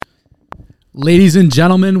Ladies and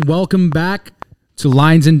gentlemen, welcome back to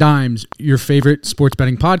Lines and Dimes, your favorite sports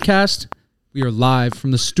betting podcast. We are live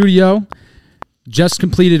from the studio. Just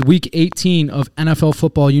completed week 18 of NFL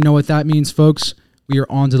football. You know what that means, folks. We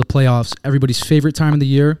are on to the playoffs, everybody's favorite time of the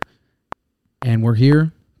year. And we're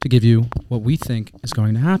here to give you what we think is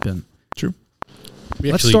going to happen. True.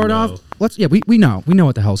 Let's start off. We know. We know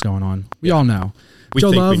what the hell's going on. We all know. We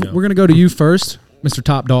Joe think we Love, know. we're going to go to you first, Mr.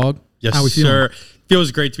 Top Dog. Yes, How we feeling? sir.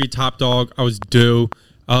 Feels great to be top dog. I was due.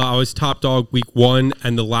 I was top dog week 1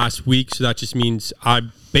 and the last week, so that just means I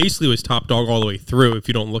basically was top dog all the way through. If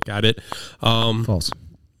you don't look at it, False.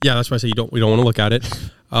 yeah, that's why I say we don't want to look at it.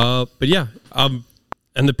 But yeah,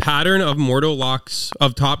 and the pattern of mortal locks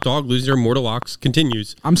of top dog losing their mortal locks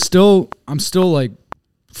continues. I'm still like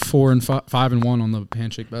 4 and 5 and 1 on the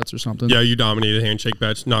handshake bets or something. Yeah, you dominated handshake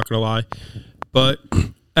bets. Not gonna lie, but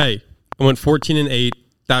hey, I went 14 and 8.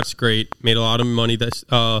 That's great. Made a lot of money this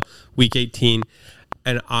week 18.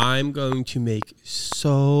 And I'm going to make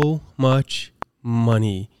so much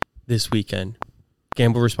money this weekend.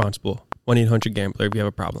 Gamble responsible. 1-800-GAMBLER if you have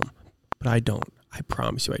a problem. But I don't. I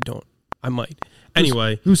promise you I don't. I might.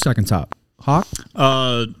 Anyway. Who's second top? Hawk?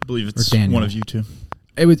 I believe it's Daniel? one of you two.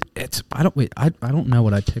 I don't know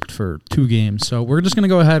what I picked for 2 games. So we're just gonna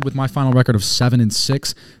go ahead with my final record of 7 and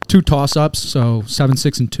 6. 2 toss-ups, so 7,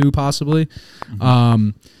 6, and 2 possibly.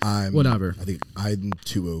 Whatever. I think I'm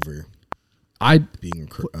 2 over. Being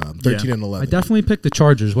 13 and 11. I definitely picked the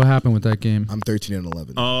Chargers. What happened with that game? I'm 13 and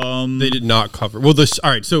 11. They did not cover. Well, all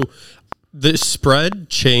right, so the spread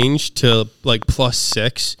changed to like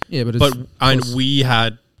 +6. Yeah, but we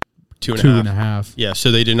had 2.5. 2.5. Yeah,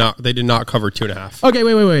 so they did not cover 2.5. Okay,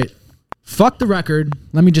 wait. Fuck the record.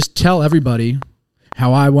 Let me just tell everybody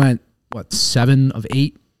how I went. 7 of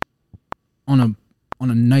 8 on a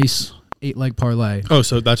nice 8-leg parlay. Oh,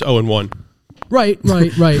 so that's 0-1. Right.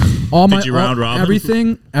 All Did you round robin?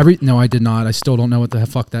 Everything. No, I did not. I still don't know what the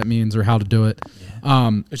fuck that means or how to do it.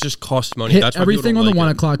 It just costs money. Hit That's why everything on people the don't 1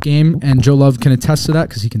 like it. o'clock game, and Joe Love can attest to that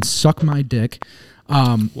because he can suck my dick.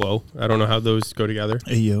 Whoa, I don't know how those go together.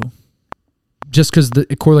 Ayo. Just because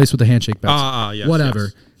it correlates with the handshake bets. Yes. Whatever.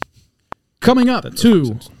 Yes. Coming up That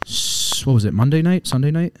to makes what was it? Monday night?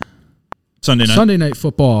 Sunday night? Sunday night. Sunday night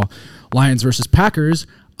football. Lions versus Packers.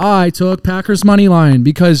 I took Packers money line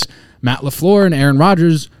because Matt LaFleur and Aaron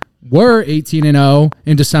Rodgers were 18-0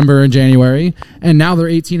 in December and January, and now they're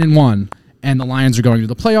 18-1. And the Lions are going to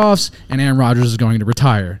the playoffs, and Aaron Rodgers is going to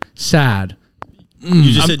retire. Sad.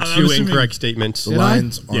 You just said I'm 2 assuming- incorrect statements. The Did I?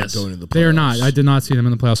 Lions aren't Yes. going to the playoffs. They are not. I did not see them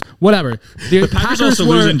in the playoffs. Whatever. The Packers also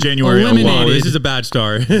lose in January. eliminated. Whoa, this is a bad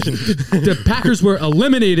start. The Packers were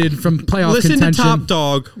eliminated from playoff Listen contention. to Top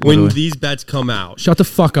Dog when Literally. these bets come out. Shut the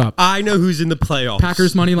fuck up. I know who's in the playoffs.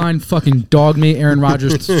 Packers money line fucking dogged me. Aaron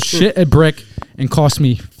Rodgers shit a brick and cost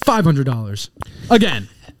me $500 again.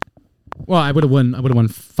 Well, I would have won.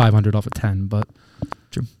 $500 off of 10, but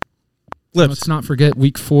Lips. let's not forget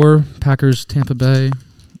week 4 Packers Tampa Bay.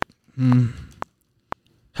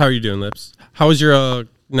 How are you doing, Lips? How was your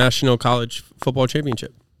national college football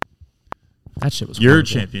championship? That shit was Your horrible.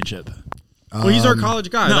 championship. Well, he's our college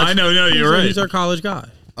guy. No, I know, you're right. He's our college guy.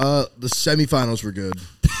 The semifinals were good.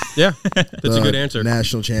 Yeah, that's a good answer.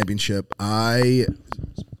 National championship. We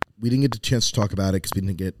didn't get the chance to talk about it because we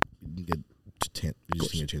just didn't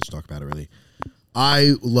get a chance to talk about it really.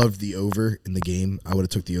 I loved the over in the game. I would have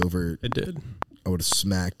took the over. It did. I would have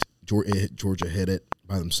smacked Georgia hit it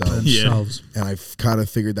by themselves. Yeah. Themselves. And I kind of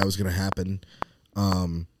figured that was going to happen.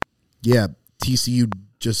 Yeah, TCU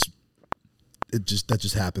that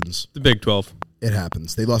just happens. The Big 12. It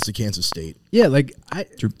happens. They lost to Kansas State. Yeah,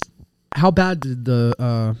 how bad did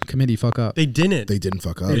the committee fuck up? They didn't. They didn't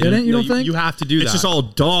fuck up. They didn't? You No, don't think? You have to do that. It's just all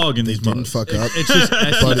dog in They these didn't mugs. fuck up. It's just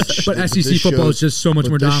But SEC this football is just so much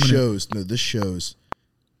more dominant. This shows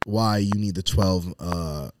why you need the 12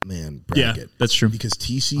 man Yeah, bracket. that's true. Because I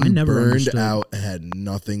TCU never burned understood. out and had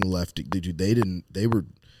nothing left. They were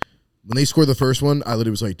when they scored the first one, I literally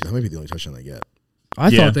was like, that might be the only touchdown they get. I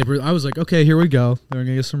Yeah. thought they were. I was like, okay, here we go. They're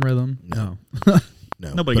gonna get some rhythm. No.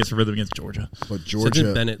 No, Nobody gets a rhythm against Georgia. But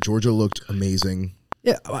Cedric Bennett. Georgia looked amazing.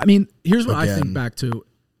 Yeah, I mean, here's what I think Again. back to.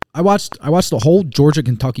 I watched the whole Georgia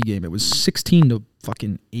Kentucky game. It was 16-8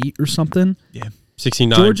 or something. Yeah.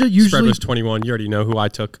 69. Georgia Spread usually- was 21. You already know who I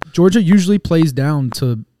took. Georgia usually plays down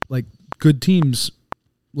to like good teams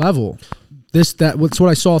level. That's what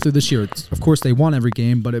I saw through this year. Of course, they won every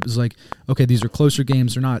game, but it was like, okay, these are closer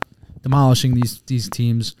games. They're not demolishing these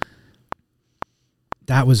teams.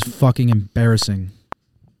 That was fucking embarrassing.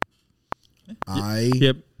 I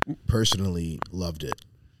Yep. personally loved it.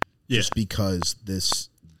 Yeah. Just because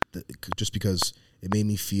it made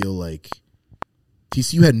me feel like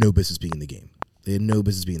TCU had no business being in the game. They had no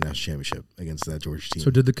business being in the national championship against that Georgia team. So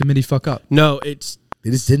did the committee fuck up? No, it's They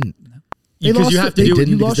just didn't. because you have to They do. didn't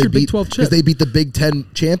you because lost they your Big beat- 12 chip. because they beat the Big 10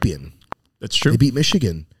 champion. That's true. They beat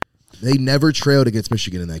Michigan. They never trailed against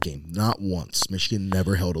Michigan in that game. Not once. Michigan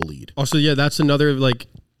never held a lead. Also, yeah, that's another like.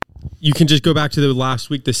 You can just go back to the last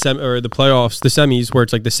week, the playoffs, the semis, where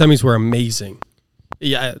it's like the semis were amazing.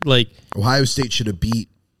 Yeah, like Ohio State should have beat.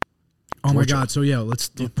 Oh my Georgia. God! So yeah, let's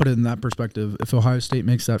put it in that perspective. If Ohio State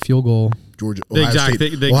makes that field goal, Georgia. The Ohio exact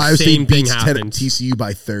State, thing- the Ohio same State thing beats happens. TCU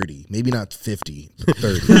by 30. Maybe not 50, but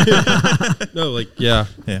 30. no, like yeah,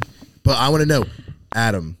 Yeah. But I want to know,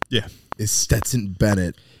 Adam, Yeah. is Stetson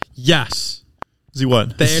Bennett, yes. Is he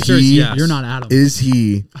what? The answer is he- yes. you're not Adam. is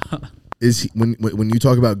he when you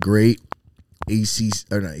talk about great ACC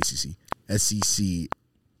or not ACC, SEC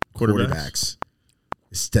quarterbacks,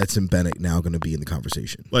 is Stetson Bennett now going to be in the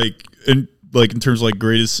conversation? Like in terms of like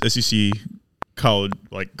greatest SEC college,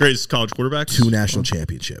 like greatest college quarterbacks. 2 national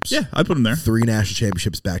championships. Yeah, I'd put him there. 3 national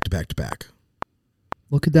championships back to back to back.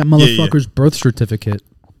 Look at that yeah. motherfucker's birth certificate.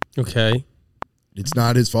 Okay. It's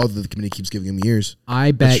not his fault that the committee keeps giving him years.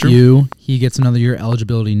 I bet true. you he gets another year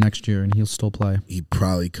eligibility next year, and he'll still play. He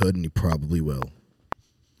probably could, and he probably will.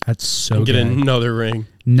 That's so Get gay. another ring.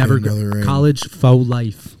 Never Get another ring. college faux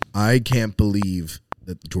life. I can't believe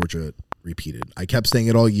that Georgia repeated. I kept saying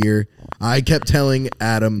it all year. I kept telling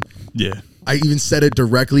Adam. Yeah. I even said it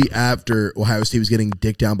directly after Ohio State was getting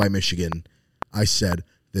dicked down by Michigan. I said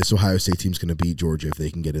this Ohio State team's going to beat Georgia if they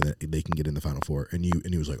can get in. They can get in the Final Four. And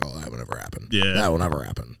he was like, "Oh, that will never happen. Yeah. that will never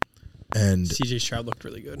happen." And CJ Stroud looked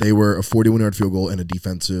really good. they were a 41-yard field goal and a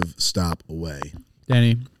defensive stop away.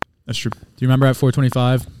 Danny, do That's true. you remember at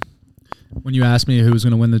 425 when you asked me who was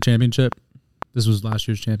going to win the championship? This was last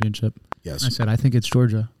year's championship. Yes, I said I think it's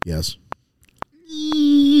Georgia. yes.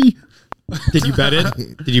 Did you bet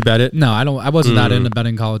it? Did you bet it? No, I don't. I wasn't that into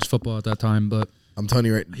betting college football at that time, but I'm telling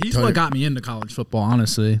you right. he's telling what you- got me into college football.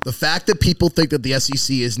 Honestly, The fact that people think that the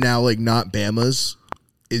SEC is now like not Bama's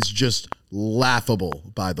is just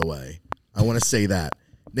laughable, by the way. I want to say that.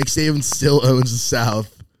 Nick Saban still owns the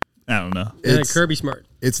South. I don't know. Yeah, It's, Kirby Smart.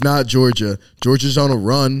 it's not Georgia. Georgia's on a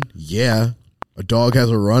run. Yeah. A dog has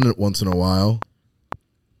a run once in a while.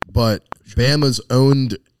 But Bama's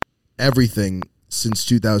owned everything since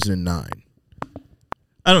 2009.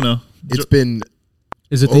 I don't know. It's been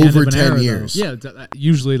is it the end Over of an 10 era, though? years. Yeah,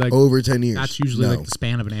 usually like over 10 years. that's usually No. like the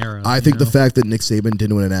span of an era. I you think the know? fact that Nick Saban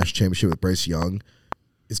didn't win a national championship with Bryce Young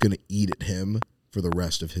is going to eat at him for the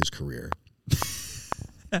rest of his career.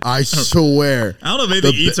 I swear. I don't know if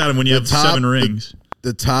anything The- eats out of him when you the have top- 7 rings.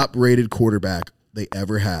 The top-rated quarterback they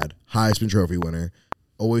ever had, Heisman Trophy winner,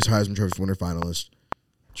 always Heisman Trophy winner finalist,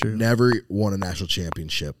 True. never won a national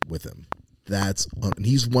championship with him. And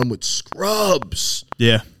he's won with scrubs.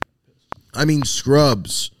 Yeah. I mean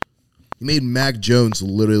scrubs. He made Mac Jones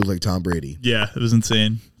literally look like Tom Brady. Yeah. It was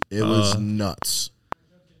insane. It was nuts.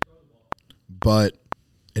 But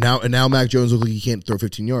and now Mac Jones looks like he can't throw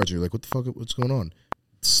 15 yards. And you're like, what the fuck? What's going on?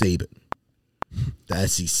 Saban, the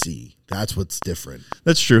SEC. That's what's different.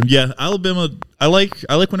 That's true. Yeah, Alabama. I like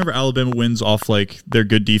whenever Alabama wins off like their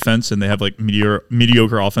good defense and they have like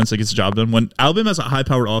mediocre offense that gets the job done. When Alabama has a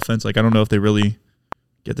high-powered offense, like I don't know if they really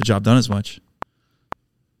get the job done as much.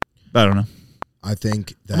 But I don't know. I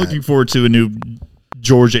think that I'm looking forward to a new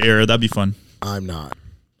Georgia era. That'd be fun. I'm not.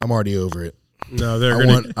 I'm already over it. No, they're I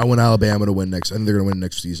gonna. want Alabama to win next. I think they're going to win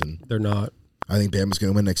next season. They're not. I think Bama's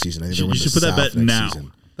going to win next season. I think they're You winning should the put that South bet next now.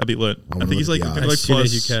 season. That'd be lit. I'm I gonna think he's look like, at the I think As like soon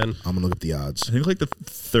as plus. you can. I'm going to look up the odds. I think like the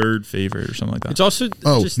third favorite or something like that. It's also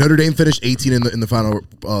Oh, just, Notre Dame finished 18 in the final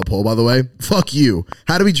poll. By the way, fuck you.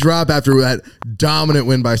 How did we drop after that dominant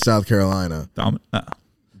win by South Carolina?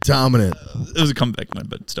 Dominant It was a comeback win,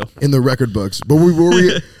 but still. in the record books. But were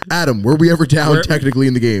we Adam? Were we ever down Where- technically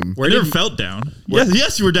in the game? I never felt down.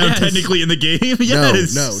 Yes, you were down Yes. technically in the game.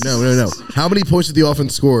 Yes. No. How many points did the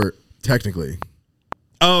offense score technically,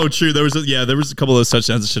 Oh, true. There was a couple of those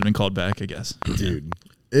touchdowns that should have been called back, I guess. dude?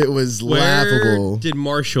 It was where laughable. did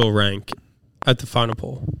Marshall rank at the final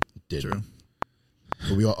poll? True.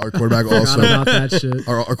 But our quarterback Forgot also about that shit.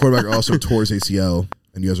 our quarterback also tore his ACL,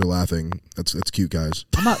 and you guys are laughing. That's cute, guys.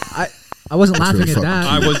 I'm not. I wasn't That's laughing really at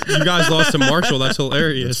fucking that. You guys lost to Marshall. That's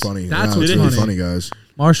hilarious. It's funny. That's No, what's it's really funny. funny, guys.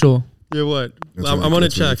 Marshall. Yeah, what? That's I'm really- gonna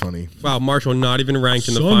that's really check. funny. Wow, Marshall not even ranked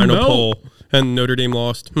in the Sun final Belt. poll, and Notre Dame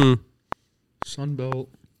lost. Sunbelt.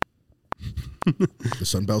 The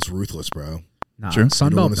Sun Belt's ruthless, bro. Nah, Sure. You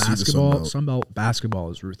don't Sunbelt wanna see the basketball. Sun Sunbelt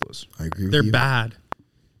basketball is ruthless. I agree with They're you. bad.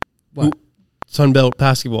 What? Sunbelt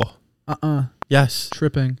basketball. Yes,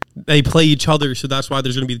 Tripping. they play each other, so that's why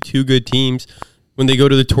there's going to be two good teams. When they go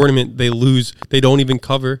to the tournament, they lose. They don't even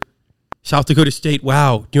cover. South Dakota State,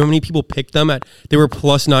 wow. Do you know how many people picked them they were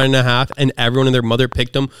plus 9.5, and everyone and their mother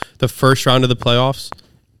picked them the first round of the playoffs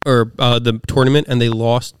or the tournament, and they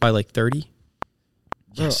lost by like 30?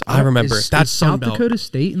 Yes, I remember. That's South Sunbelt. Dakota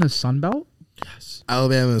State in the Sun Belt? Yes.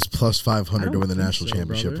 Alabama is plus 500 to win the think national so,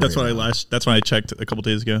 championship. brother. That's right what now. That's when I checked a couple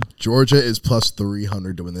days ago. Georgia is plus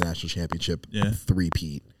 300 to win the national championship. Yeah.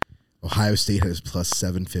 Three-peat. Ohio State has plus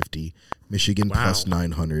 750. Michigan plus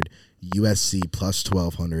 900. USC plus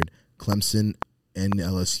 1200. Clemson and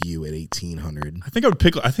LSU at 1800. I think I would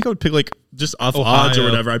pick like just off Ohio. odds or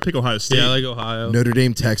whatever. I'd pick Ohio State. Yeah, I like Ohio. Notre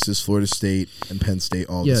Dame, Texas, Florida State, and Penn State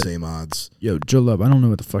all Yeah. the same odds. Yo, Joe Love, I don't know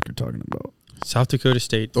what the fuck you're talking about. South Dakota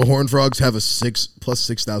State. The Horned Frogs have a plus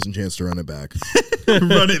 6,000 chance to run it back.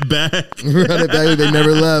 Run it back. Run it back. They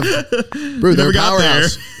never left. Bro, they're Never a got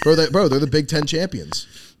powerhouse. Bro, they're the Big Ten champions.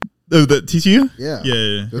 Oh, the TCU? Yeah.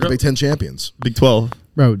 Yeah. They're the Big Ten champions. Big 12.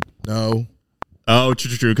 Bro, No. Oh,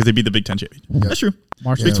 true, because they beat the Big 10 champion. That's true.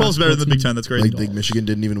 March Big 12 is better than the Big 10. That's crazy. Like Michigan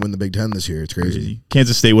didn't even win the Big Ten this year. It's crazy.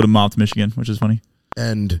 Kansas State would have mopped Michigan, which is funny.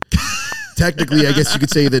 And technically, I guess you could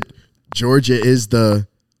say that Georgia is the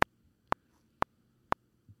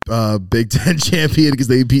Big Ten champion because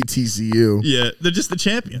they beat TCU. Yeah, they're just the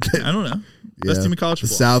champion. I don't know. Best Yeah. team in college The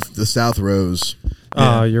football. South rose.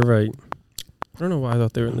 You're right. I don't know why I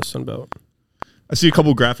thought they were in the Sun Belt. I see a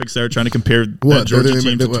couple graphics there trying to compare that What? Georgia They're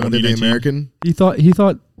team to the 2019. American? He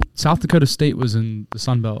thought South Dakota State was in the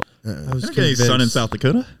Sun Belt. I I was don't get any sun in South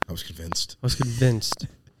Dakota. I was convinced. I was convinced.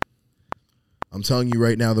 I'm telling you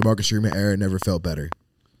right now, the Marcus Freeman era never felt better.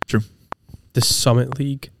 True. The Summit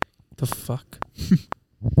League. The fuck?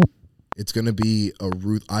 It's going to be a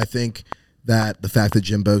root. I think that the fact that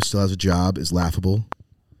Jimbo still has a job is laughable.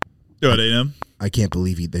 Yo, at A&M. I can't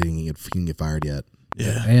believe he didn't get fired yet.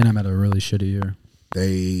 Yeah. A&M had a really shitty year.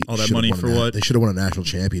 They All that should've money won for a what? They should have won a national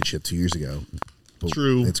championship 2 years ago. But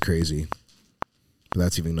True. It's crazy. But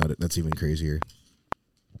that's even crazier.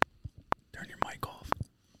 Turn your mic off.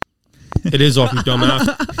 It is off, you dumbass.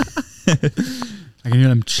 I can hear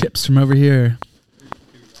them chips from over here.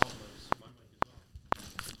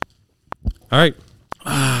 All right.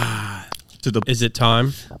 To the Is it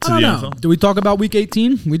time? to the NFL. Do we talk about Week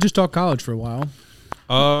 18? We just talked college for a while.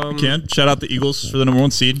 Can shout out the Eagles for the number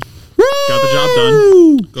 1 seed. Got the job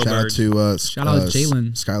done. Go Shout out Birds. to Shout out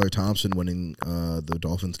Jalen. Skylar Thompson winning the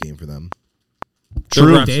Dolphins game for them. The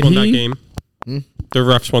True. refs Did won he? that game. The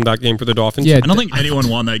refs won that game for the Dolphins. Yeah, I don't think anyone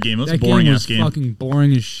won that game. It was a that boring game ass was game. fucking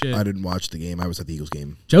boring as shit. I didn't watch the game. I was at the Eagles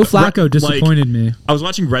game. Joe Flacco Like- disappointed me. I was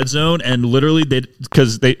watching Red Zone and literally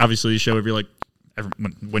because they obviously show when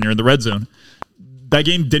you're in the red zone. That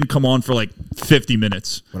game didn't come on for like 50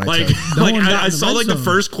 minutes. When I Like, tell you- No one got I in the saw red like the zone.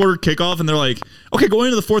 first quarter kickoff and they're like, okay, going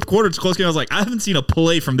into the fourth quarter, it's a close game. I was like, I haven't seen a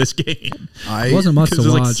play from this game. It wasn't much to Because it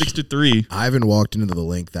was watch. like 6-3. I haven't walked into the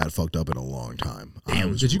link that fucked up in a long time.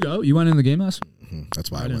 Did you go? You went in the game last? That's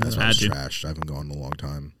why I went. That's why I was Had you. trashed. I haven't gone in a long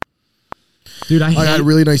time. Dude, I I got hate,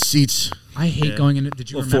 really nice seats. I hate Yeah. going in.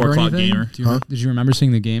 Did you Little remember 4 o'clock anything? gamer. Do you Did you remember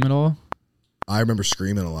seeing the game at all? I remember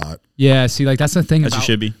screaming a lot. Yeah, see, like that's the thing As you about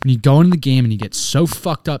should be. when you go into the game and you get so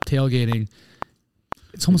fucked up tailgating.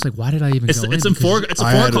 It's almost like, why did I even It's go in? a Because 4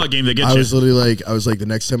 I had- o'clock game that gets I you. was literally like, the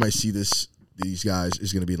next time I see these guys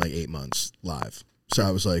is going to be in like 8 months live. So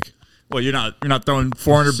I was like, Well, you're not throwing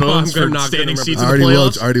 400 So bones I'm for not standing gonna seats I in the already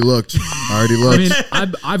playoffs. looked. I already looked. I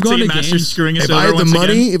mean, I've gone to Ticketmaster games. screwing us If over I had the once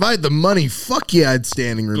money, again. if I had the money, fuck yeah, I'd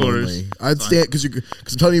standing room Quarters. only. I'd stand because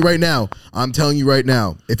I'm telling you right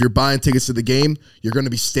now. If you're buying tickets to the game, you're going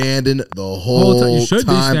to be standing the whole You should be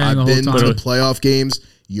time. standing I've the whole been time. to the playoff games.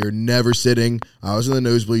 You're never sitting. I was in the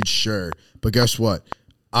nosebleed, sure, but guess what?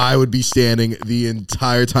 I would be standing the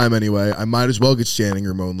entire time anyway. I might as well get standing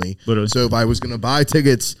room only. Literally. So if I was going to buy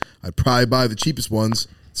tickets, I'd probably buy the cheapest ones,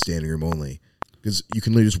 standing room only, because you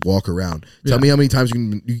can literally just walk around. Tell me how many times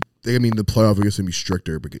the playoff is going to be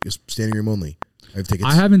stricter, but it's standing room only. I have tickets.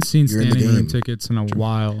 I haven't seen You're in the standing room game. tickets in a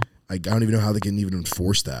while. I don't even know how they can even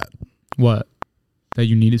enforce that. What? That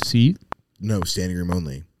you need a seat? No, standing room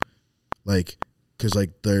only. Like, because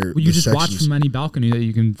like they're Well, you the just watch sections- from any balcony that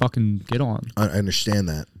you can fucking get on. I understand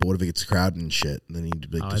that, but what if it gets crowded and shit, and then you need to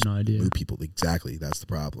like, I had just no idea. move people? Exactly, that's the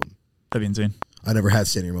problem. That'd be insane. I never had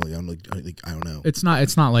standing room only. I'm like I don't know. It's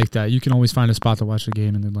not like that. You can always find a spot to watch the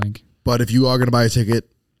game and then like. But if you are gonna buy a ticket,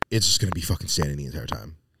 it's just gonna be fucking standing the entire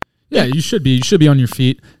time. Yeah, you should be. You should be on your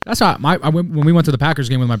feet. That's how when we went to the Packers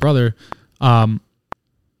game with my brother.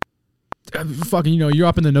 Fucking, you're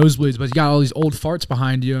up in the nosebleeds, but you got all these old farts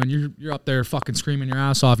behind you, and you're up there fucking screaming your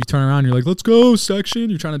ass off. You turn around, you're like, "Let's go, section!"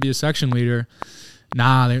 You're trying to be a section leader.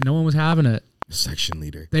 Nah, no one was having it. Section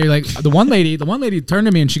leader. They're like the one lady turned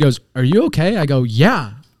to me and she goes, "Are you okay?" I go,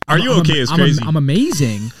 "Yeah, Are you okay? It's I'm crazy. I'm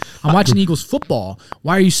amazing. I'm watching Eagles football.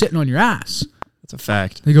 Why are you sitting on your ass? That's a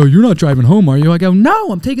fact. They go, you're not driving home, are you? I go,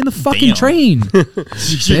 no, I'm taking the fucking Damn. train.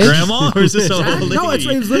 Is your grandma or is this a old lady? No, it's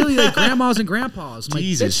literally like grandmas and grandpas. I'm like,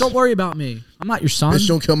 Jesus. bitch, don't worry about me. I'm not your son. Bitch,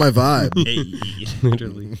 don't kill my vibe. Hey.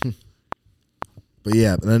 Literally. But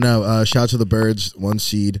yeah, no. Shout out to the Birds, 1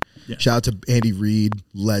 seed. Yeah. Shout out to Andy Reid,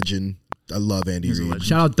 legend. I love Andy He's a Reid. legend.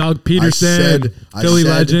 Shout out Doug Peterson, Philly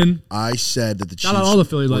legend. I said that the Chiefs Shout out all the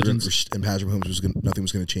Philly were legends. and Patrick Mahomes nothing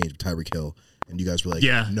was going to change with Tyreek Hill, and you guys were like,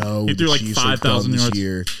 Yeah. no, He threw the like Chiefs 5,000 are done yards. this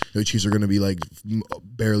year. The Chiefs are going to be like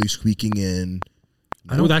barely squeaking in.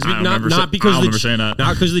 No, that's I don't not remember because I don't the remember saying that.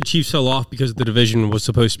 not because the Chiefs fell off because the division was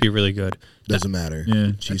supposed to be really good. Doesn't matter.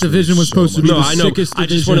 Yeah. Chiefs division were was so supposed to much be No, the I know. sickest I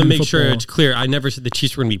just want to division in make sure football. it's clear. I never said the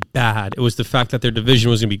Chiefs were going to be bad. It was the fact that their division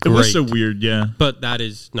was going to be It great. was so weird, yeah. But that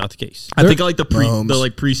is not the case. I think like the Mahomes.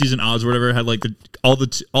 preseason odds or whatever had like all the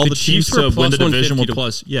Chiefs Chiefs were to win the plus division 150 were to-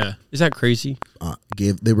 plus. Yeah. Is that crazy?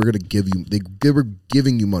 They were going to give you. They were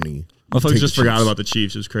giving you money. I to take just the forgot Chiefs. about the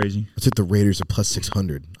Chiefs. It was crazy. I took the Raiders at plus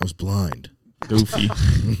 600. I was blind. Goofy.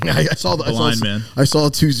 I saw the Blind man. I saw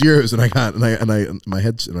 2 zeros and I got my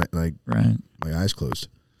head Right. my eyes closed.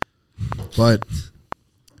 But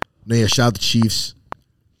no, yeah, shout out the Chiefs.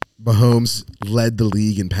 Mahomes led the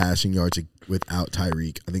league in passing yards without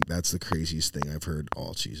Tyreek. I think that's the craziest thing I've heard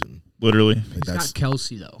all season. Literally. Like, It's that's not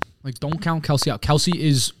Kelsey though. Like, don't count Kelsey out. Kelsey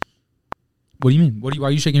is. What do you mean? Why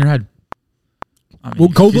are you shaking your head? I mean, Well,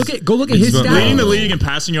 go he's- look at his Leading stats. the league in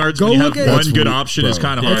passing yards Go when you look have at- one That's good weird, option is bro.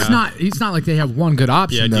 kind of hard. It's not like they have one good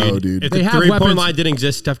option. Yeah, no, dude. If They the have 3-point weapons. line didn't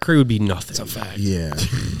exist, Steph Curry would be nothing. That's a fact. Yeah,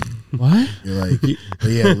 What? you're like,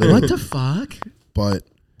 but yeah, literally. What the fuck? But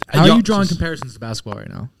How are you drawing comparisons to basketball right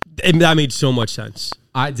now? That made so much sense.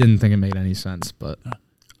 I didn't think it made any sense, but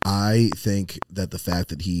I think that the fact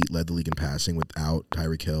that he led the league in passing without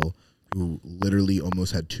Tyreek Hill, who literally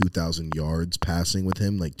almost had 2,000 yards passing with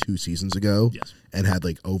him like 2 seasons ago, Yes. and had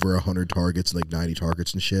like over 100 targets, like 90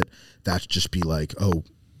 targets and shit, that's just be like, oh,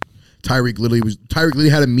 Tyreek literally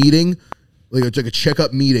had a meeting, like a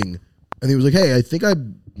checkup meeting, and he was like, hey, I think I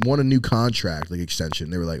want a new contract, like extension.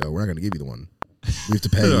 They were like, oh, we're not going to give you the one. We have to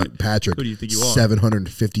pay Patrick Who do you think you are?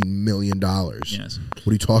 $750 million. Yes. What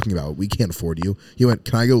are you talking about? We can't afford you. He went,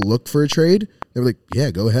 can I go look for a trade? They were like, yeah,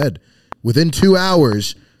 go ahead. Within 2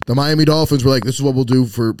 hours, the Miami Dolphins were like, this is what we'll do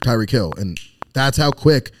for Tyreek Hill. And that's how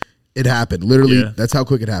quick it happened. Literally, Yeah. that's how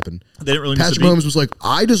quick it happened. They didn't really miss a Patrick beat. Mahomes was like,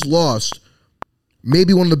 I just lost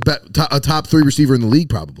maybe one of the a top 3 receiver in the league,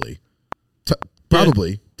 probably.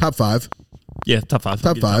 Probably. Top 5. Yeah, top five.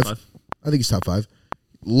 Top He's 5. I think he's top 5.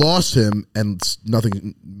 Lost him, and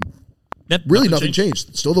nothing, Yep, really nothing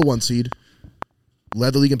changed. Still the 1 seed.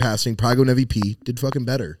 Led the league in passing. Probably got an MVP. Did fucking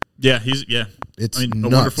better. Yeah, It's a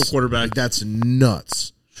nuts. wonderful quarterback. Like, that's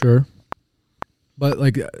nuts. sure. But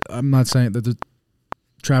like, I'm not saying that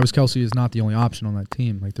Travis Kelsey is not the only option on that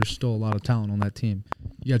team. Like, there's still a lot of talent on that team.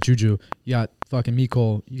 You got Juju. You got fucking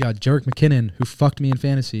Mecole. You got Jerick McKinnon, who fucked me in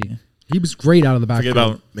fantasy. He was great out of the Forget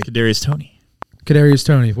backfield. about Kadarius Toney. Kadarius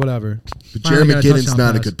Toney, whatever. But Finally Jerry got a McKinnon's touchdown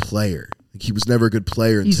not a pass. good player. Like, he was never a good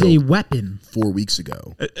player He's until a weapon. 4 weeks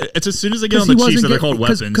ago. It's as soon as they get 'Cause on he the Chiefs wasn't that they're getting- called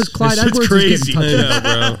 'cause- weapons. 'cause Clyde It's Edwards was crazy. getting touchdowns.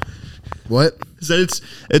 I know, bro. What?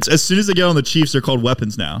 It's as soon as they get on the Chiefs, they're called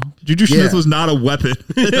weapons now. Juju Smith Yeah. was not a weapon.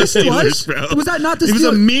 The Steelers, bro. Was that not the He was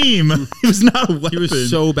a Steelers? meme. He was not a weapon. He was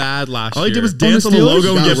so bad last All year. he did was the dance on the Steelers?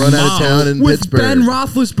 logo and Got get run out of town mobbed. in With Pittsburgh. Ben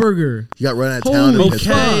Roethlisberger. He got run out of town in Holy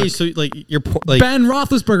Pittsburgh. Okay, Fuck. so like your point, like Ben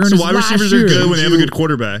Roethlisberger. So in his wide last receivers year. are good when they have a Juju. good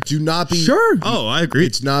quarterback. Do not be. Sure. Oh, I agree.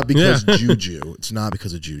 It's not because Juju. It's not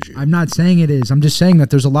because of Juju. I'm not saying it is. I'm just saying that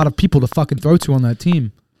there's a lot of people to fucking throw to on that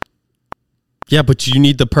team. yeah, but you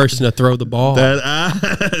need the person to throw the ball. That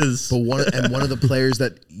ass. But one of the players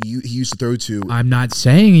that he used to throw to. I'm not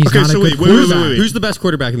saying he's Okay, not so a wait, good wait, wait, wait, quarterback. wait. Who's the best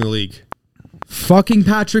quarterback in the league? Fucking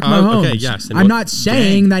Patrick Mahomes. okay, yes, then I'm what- not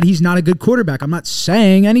saying that he's not a good quarterback. I'm not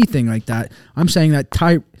saying anything like that. I'm saying that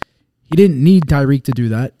he didn't need Tyreek to do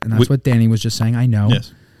that, and that's what Danny was just saying. I know.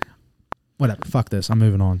 Yes. Whatever. Fuck this. I'm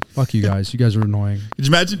moving on. Fuck you guys. You guys are annoying. Could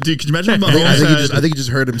you imagine? Dude, could you imagine if I Mahomes think had? he just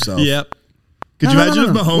heard himself. Yep. Could you No, imagine if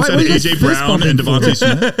Mahomes Why had are you guys AJ fist Brown and bumping Devontae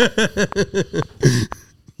Smith?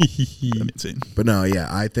 That'd be insane. But no, yeah,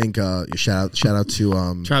 I think shout out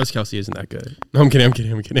to Travis Kelsey isn't that good. No, I'm kidding. I'm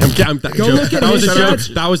joking. Go look at that was his a joke.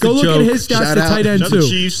 stats. That was Go the look joke. at his stats Shout to out- tight end shout out the too.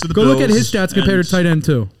 Chiefs to the Go look at Bills his stats compared and- to tight end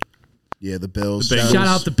too. yeah the Bills. The Bengals. Shout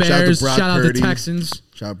out the Shout out to Bears. Brock Shout out the Purdy. Texans.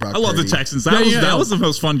 Shout out Brock I love the Purdy. Texans. That was the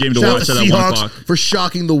most fun game to Shout out watch to at 1 Seahawks o'clock. for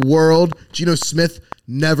shocking the world. Geno Smith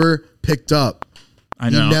never picked up. I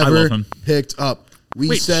know. He I never love him. picked up. We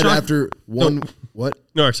Wait, said shock- after one No. what?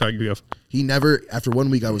 No, sorry, you go. He never after 1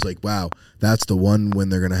 week I was like, wow, that's the one win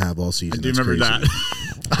they're gonna have all season. Do you That's remember crazy.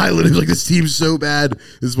 that? I literally like this team's so bad.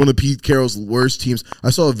 This is one of Pete Carroll's worst teams. I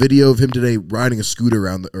saw a video of him today riding a scooter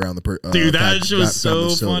around the Dude, that shit was down so the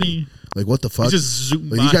facility. funny. Like what the fuck? He just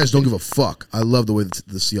zoomed Like, by. these guys don't give a fuck. I love the way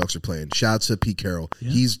the Seahawks are playing. Shout out to Pete Carroll.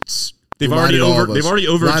 They've already reminded all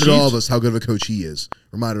overachieved of us how good of a coach he is.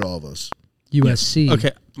 Reminded all of us. USC.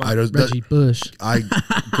 Okay, Reggie Bush.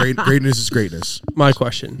 Greatness is greatness. my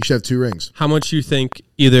question. You should have 2 rings. How much you think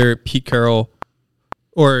either Pete Carroll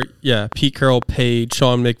paid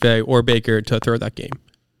Sean McVay or Baker to throw that game?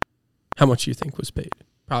 How much you think was paid?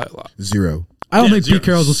 Probably a lot. 0. I don't Yeah, think zero. Pete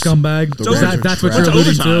Carroll's a scumbag. The Rams are That's what trash. you're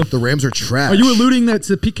alluding Overtime. to. The Rams are trash. Are you alluding that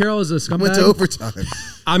to Pete Carroll is a scumbag? Went to overtime.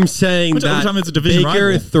 I'm saying Which that overtime it's a division Baker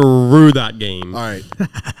rival. threw that game. All right,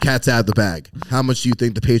 cat's out of the bag. How much do you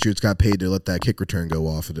think the Patriots got paid to let that kick return go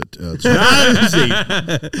off? All right,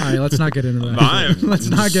 let's not get into that. Vibe. Let's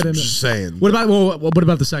not get into Just that. saying. What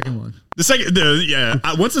about the second one? The second,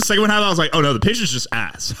 once the second one happened, I was like, oh no, the Patriots just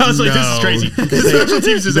ass. I was like, this is No. crazy. The special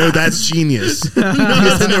teams is No, ass. that's genius.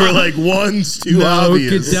 Because then they were like, one's too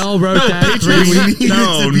obvious. Goodell wrote that. Patriots, We need it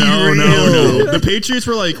no, to be no, real. no. The Patriots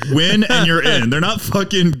were like, win and you're in. They're not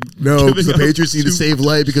fucking. No, because the giving up Patriots need to save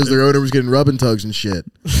light because their owner was getting rub and tugs and shit.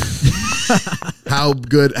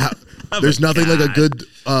 There's nothing like a good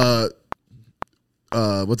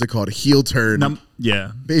what's it called? A heel turn,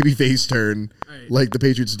 Yeah. baby face turn, like the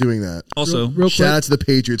Patriots doing that. Also, Real quick. Shout out to the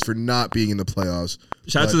Patriots for not being in the playoffs.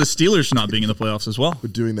 shout out to the Steelers for not being in the playoffs as well. For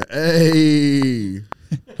doing that. Hey.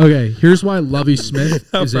 Okay, here's why Lovie Smith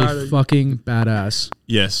is proud of a you. fucking badass.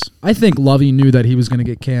 Yes, I think Lovie knew that he was going to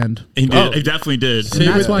get canned. he did. Oh. He definitely did. And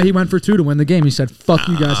that's why he went for 2 to win the game. He said, fuck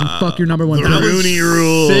you guys and fuck your number 1 The pick. Rooney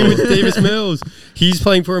rule. Same with Davis Mills. He's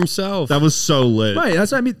playing for himself. That was so lit. Right,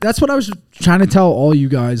 that's what I was trying to tell all you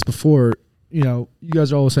guys before. You know, you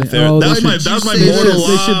guys are all saying, Fair. "Oh, That they was my should- mortal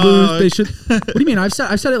they should lose. They lie. should." What do you mean? I've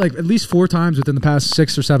said it like at least 4 times within the past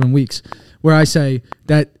 6 or 7 weeks, where I say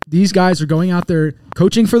that these guys are going out there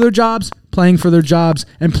coaching for their jobs, playing for their jobs,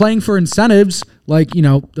 and playing for incentives like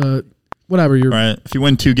whatever you're. Right. If you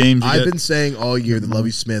win 2 games, you I've get, been saying all year that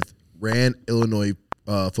Lovie Smith ran Illinois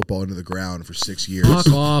football into the ground for 6 years. Fuck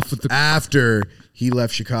off with the. After he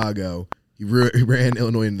left Chicago, he ran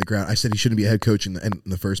Illinois into the ground. I said he shouldn't be a head coach in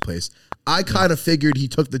the first place. I kind of figured he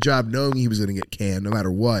took the job knowing he was going to get canned no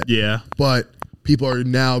matter what. yeah. But people are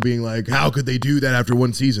now being like, how could they do that after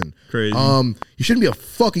 1 season? Crazy. You shouldn't be a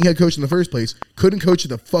fucking head coach in the first place. Couldn't coach at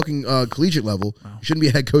the fucking collegiate level. You shouldn't be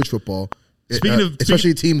a head coach football.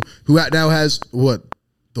 Especially a team who now has what?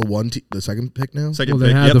 The second pick now? Second Well, they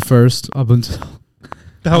pick. had Yep. the first up until.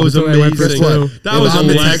 That was Until they went for amazing. two. That was If I'm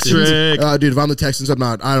the electric. Texans, dude, if I'm the Texans, I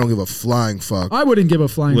don't give a flying fuck. I wouldn't give a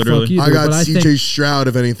flying Literally. fuck either. I got but I CJ think, Stroud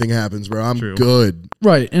if anything happens, bro. I'm True. good.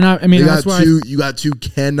 right, and I mean You that's got why. you got 2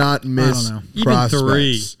 cannot miss know. Even prospects.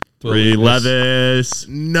 3. 3 Levis.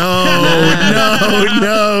 No,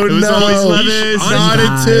 no, It was always no. Levis. Not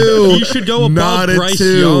Nah. a 2. He should go above Not a Bryce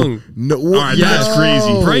 2. Young. No, All right, that's no.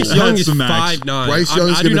 crazy. Bryce Young That's is the max. 5'9". Bryce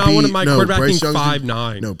Young's I do gonna not be want my quarterback being Bryce Young's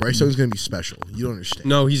 5'9". No, Bryce Young's gonna be special. You don't understand.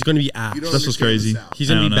 No, he's going to be ass. You don't That's what's understand crazy. the South. He's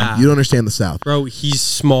going I to be don't know. bad. You don't understand the South. Bro, he's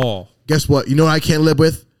small. Guess what? You know what I can't live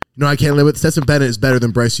with? Stetson Bennett is better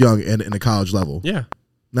than Bryce Young in the college level. Yeah.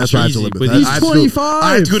 That's what I have to easy, live with. but I he's have to go- 25.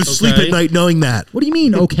 I have to go to sleep Okay. at night knowing that. What do you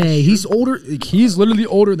mean? Okay, he's older. He's literally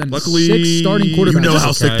older than Luckily, 6 starting you quarterbacks. You know how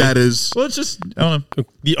Okay. sick that is. Well, it's just, I don't know.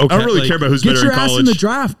 The, I don't really care about who's Get better your in ass college. in the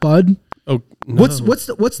draft, bud. Oh, no. What's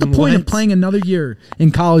the point of What? playing another year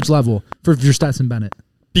in college level for your Stetson Bennett?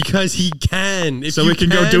 Because he can. If So you we can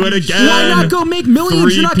go do it you again. should. Why not go make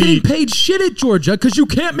millions? You're not getting Three-peat. paid shit at Georgia because you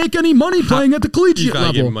can't make any money playing at the You collegiate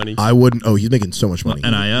gotta give level. him money. I wouldn't. Oh, he's making so much money.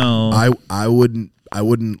 NIL. I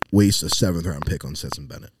wouldn't waste a 7th round pick on Stetson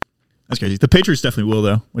Bennett. That's crazy. The Patriots definitely will,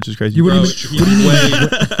 though, which is crazy. You Bro, wouldn't he's, even, what do you mean?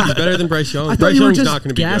 he's better than Bryce Young. I thought Bryce you were Young's just not going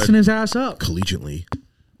to be gassing good. his ass up. Collegiately.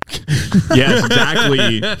 Yes,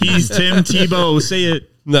 exactly. He's Tim Tebow. Say it.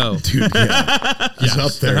 No. Dude, yeah. He's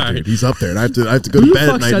up there, All right. dude. He's up there. And I have to go Who to the bed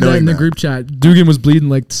at fuck night said that knowing in the that. group chat? Dugan was bleeding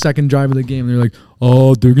like the second drive of the game. They're like,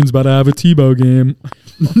 "Oh, Dugan's about to have a Tebow game."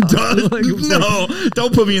 No,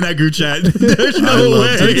 don't put me in that group chat. There's I no love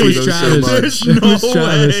way. Tim think it was Tebow Travis. so much. There's It was no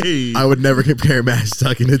Travis. way. I would never compare Matt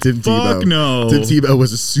Stucking to Tim Tebow. Fuck no. Tim Tebow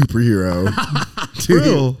was a superhero. Dude.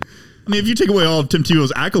 Real. I mean, if you take away all of Tim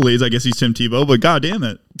Tebow's accolades, I guess he's Tim Tebow, but god damn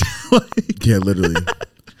it. Yeah, literally.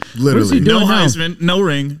 he Literally. doing? No now? Heisman, no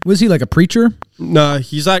ring. Was he like a preacher? No,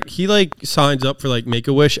 he's like, he like signs up for like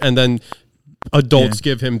Make-A-Wish and then adults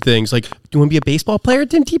give him things like, "Do you want to be a baseball player,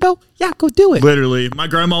 Tim Tebow? Yeah, go do it." Literally, my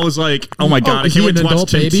grandma was like, "Oh my god, I is can't he wait an to watch adult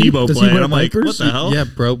Tim baby? Tebow Does he play." And wear I'm like, diapers? "What the hell?" Yeah,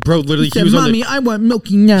 bro. Literally, he was on the. I want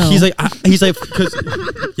milky now. He's like, because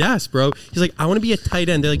yes, bro. He's like, I want to be a tight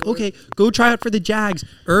end. They're like, okay, go try out for the Jags.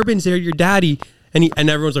 Urban's there, your daddy, and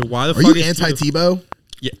everyone's like, why the Are fuck? you is anti Tebow?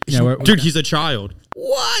 Yeah, dude, he's a child.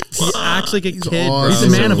 What? He acts like a kid, bro. He's a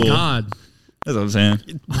That's man so of cool. God. That's what I'm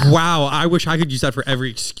saying. Wow, I wish I could use that for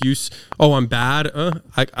every excuse. Oh, I'm bad.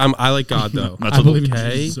 I like God though. That's I what, believe in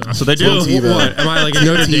Okay. Jesus. that's what they Tim do. Tebow. What? Am I like a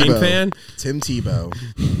Notre Dame fan? Tim Tebow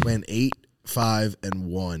went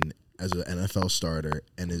 8-5-1 as an NFL starter,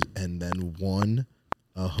 and then won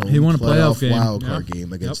a home He won a playoff game. wild card Yep.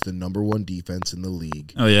 game against the number 1 defense in the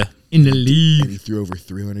league, Oh yeah, In the and league. he threw over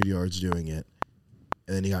 300 yards doing it.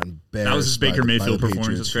 And then he got embarrassed. That was his Baker by the Mayfield performance.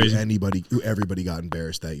 Patriots, That's crazy. who everybody got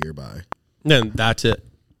embarrassed that year by. Then that's it.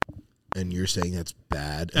 And you're saying that's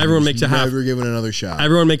bad. And Everyone he was makes a half- never given another shot.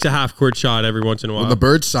 Everyone makes a half court shot every once in a while. When the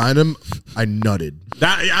Birds signed him, I nutted.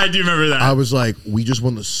 that I do remember that. I was like, we just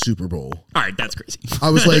won the Super Bowl. All right, that's crazy. I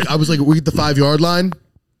was like, we get the 5-yard line.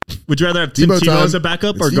 Would you rather have Tim Tebow Tebow time. as a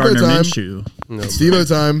backup or It's Tebow Gardner time. Minshew? no, It's Tebow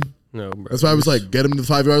time. no, bro. That's why I was like, get him to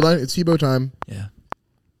the 5-yard line. It's Tebow time. Yeah.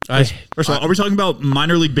 I, First of all, are we talking about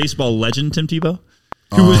minor league baseball legend Tim Tebow?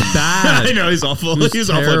 who was bad? I know he's awful. was He's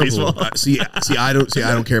awful at terrible. baseball. See, I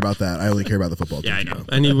don't care about that. I only care about the football team. Yeah, I know.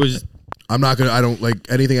 And he was. I'm not gonna. I don't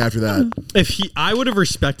like anything after that. I would have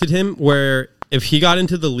respected him where if he got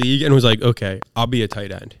into the league and was like, okay, I'll be a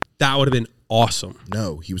tight end. That would have been awesome.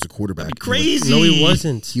 No, he was a quarterback. Crazy. No, he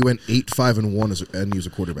wasn't. He went 8-5-1 and he was a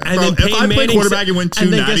quarterback. And Bro, then if Peyton I play Manning quarterback and win 2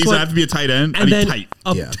 and then guess natties, what? I have to be a tight end. I'd And be then, tight.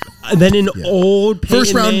 Yeah. and then an old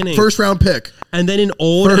Peyton Manning, first round pick. and then an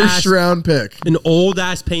old First round pick.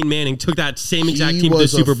 ass Peyton Manning took that same exact He team to the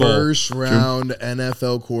was Super a Bowl. first round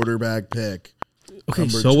NFL quarterback pick. Okay,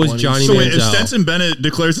 number so was 20. Johnny So wait, if Manziel. Stenson Bennett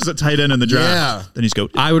declares as a tight end in the draft, Yeah. then he's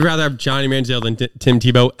goated. I would rather have Johnny Manziel than Tim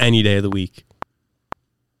Tebow any day of the week.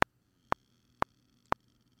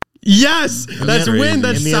 Yes, that's crazy. win.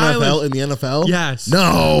 That's in the silent. NFL. In the NFL. Yes.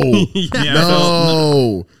 No. Yeah.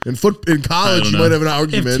 No. In I college, don't you know. might have an If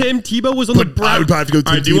argument. Tim Tebow was on the I Browns, would probably have to go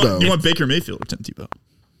All right, to do Tebow. you want Baker Mayfield or Tim Tebow?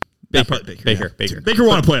 Baker. Baker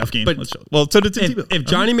won a playoff game. But- Let's show. Well, so did Tim Tebow. If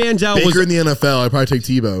Johnny Manziel Baker was in the NFL, I'd probably take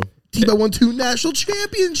Tebow. Tebow won 2 national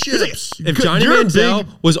championships. if Johnny You're a Manziel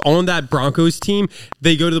big- was on that Broncos team,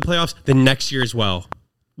 they go to the playoffs the next year as well.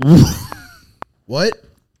 What?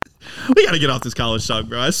 We got to get off this college talk,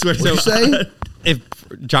 bro. I swear to What'd God. you say? If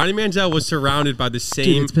Johnny Manziel was surrounded by the Dude,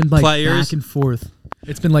 same it's been like players, back and forth.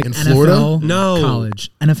 It's been like In NFL, Florida? No.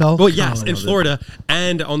 college, NFL. well, yes, in college. Florida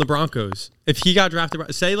and on the Broncos. If he got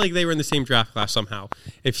drafted, say like they were in the same draft class somehow.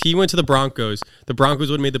 If he went to the Broncos would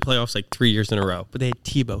have made the playoffs like 3 years in a row. But they had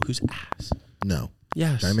Tebow, who's ass. No.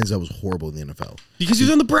 Yes, Johnny Manziel was horrible in the NFL. because he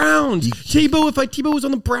was on the Browns. Tebow, if Tebow was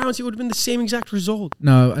on the Browns, he would have been the same exact result.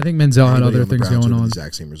 No, I think Manziel had Anybody other on the things Browns going would have on. the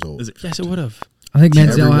exact same result. Is it- Yes, it would have. I think Manziel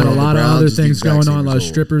Everyone had a on the lot of Browns other is the things exact going same on. A lot of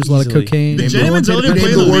result. strippers, a lot of Easily. cocaine. Did No Johnny one paid Manziel didn't attention.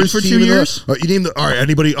 play in the league for 2 years? You named the. All right,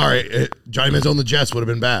 anybody. All right, Johnny Manziel on the Jets would have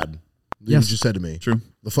been bad. Yes. You just said to me. True.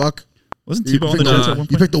 The fuck? Wasn't You Tebow on the picked Jets at one you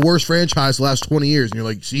point? picked the worst franchise the last 20 years, and you're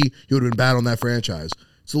like, see, he would have been bad on that franchise.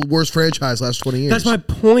 It's the worst franchise last 20 years. That's my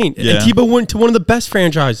point. Yeah. And Tebow went to one of the best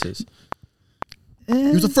franchises. He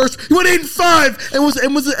was the first. He went 8-5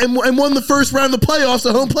 and won the first round of the playoffs,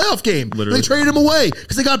 the home playoff game. Literally. They traded him away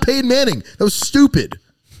because they got Peyton Manning. That was stupid.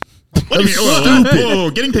 That was Whoa, stupid. whoa,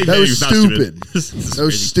 getting paid That Manning was is not stupid. This is That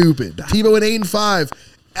was crazy. stupid. Tebow went 8-5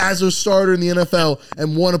 as a starter in the NFL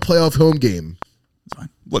and won a playoff home game. It's fine.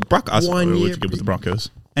 Look, Brock Osweiler 1 year. looked good with the Broncos.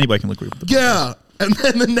 Anybody can look good with the Yeah, and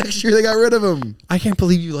then the next year they got rid of him. I can't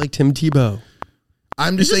believe you liked Tim Tebow.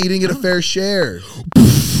 I'm just saying he didn't get a fair share.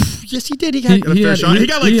 Yes, he did. He He, got. he had, shot. He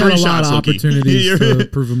got, like, he had 3 a lot shots, of Loki. opportunities to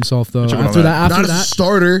prove himself, though. Which one After am I? that, Not after as a that,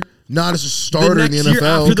 starter. Not as a starter in the next year NFL.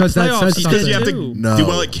 after the Because that playoffs, says he something. Because you have to too. No. do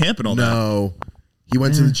well at camp and all that. No, he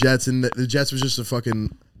went to the Jets, and the Jets was just a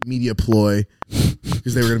fucking media ploy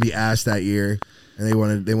because they were going to be asked that year, and they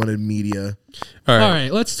wanted media. All right. all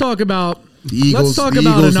right, let's talk about The Eagles. talk the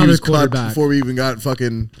about Eagles, he another was cut quarterback. before we even got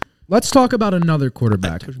fucking another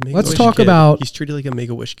quarterback. Let's Make-A-Wish talk kid. about He's treated like a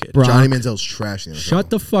Make-A-Wish kid. Brock. Johnny Manziel's trash. In the NFL. Shut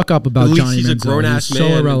the fuck up about At least Johnny he's Manziel. a grown ass He's man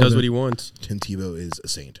so and irrelevant. does what he wants. Tim Tebow is a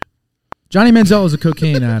saint Johnny Manziel is a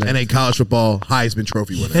cocaine addict. and a college football Heisman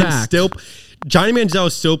Trophy winner. Fact. And still, Johnny Manziel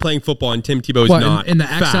is still playing football, and Tim Tebow is What, not. in the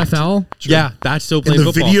Fact. XFL? Yeah, that's still In playing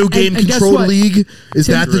the football. video game And guess control what? league, is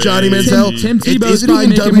Tim- that the Johnny Tim- Manziel? Tim Tebow's Isn't he probably in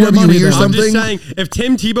making more money WWE or than him. I'm just something? saying, if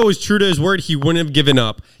Tim Tebow was true to his word, he wouldn't have given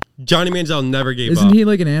up. Johnny Manziel never gave Isn't up. he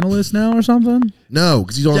like an analyst now or something? No,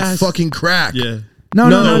 because he's on Yes. fucking crack. Yeah. No, we're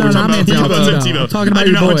not talking Manziel. about Tebow. I'm talking I about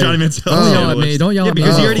do your not want boy. Johnny Manziel. Don't yell at me. Don't yell Yeah, at me.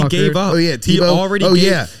 because he Oh, already fucker. gave up. Oh, yeah, He Tebow. already Oh, gave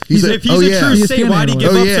yeah. If he's a true He's saint, why'd he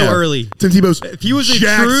give panhandling. up so early? Tim Tebow's If he was a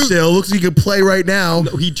jacked true- still. Looks like he could play right now.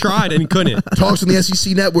 No, he tried and he couldn't. Talks on the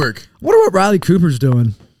SEC network. Wonder what Riley Cooper's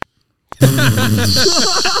doing. He's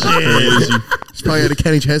probably at a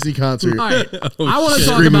Kenny Chesney concert. All right, I want to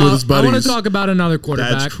talk Screaming with his about. I want buddies. to talk about another That's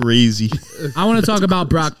quarterback. crazy. I want to talk about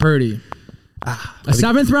Brock Purdy, a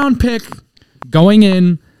 7th round pick going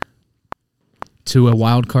in to a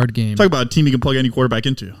wild card game. Talk about a team you can plug any quarterback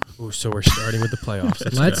into. Ooh, so we're starting with the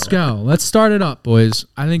playoffs. Let's go. Let's start it up, boys.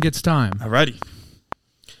 I think it's time. Alrighty.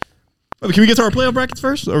 Can we get to our playoff brackets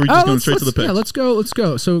first, or are we just going straight to the picks? Yeah, let's go. Let's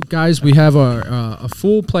go. So, guys, we have our a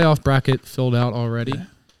full playoff bracket filled out already.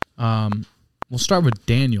 We'll start with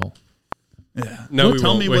Daniel. Yeah. No, Well, we tell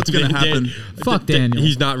won't. me what's going to happen. Fuck Daniel.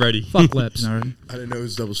 He's not ready. Fuck lips. Alright. I didn't know it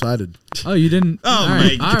was double-sided. Oh, you didn't? Oh, all my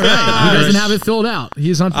right. All right. gosh. He doesn't have it filled out.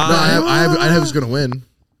 He's on. No, I have who's going to win.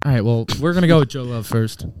 All right. Well, we're gonna go with Joe Love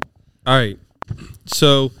first. All right.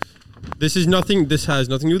 So this is nothing. This has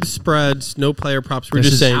nothing to do with the spreads. No player props. We're This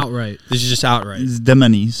just is saying outright. This is just outright. It's the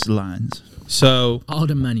money's lines. So All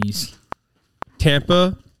the monies.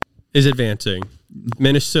 Tampa is advancing.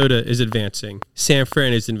 Minnesota is advancing. San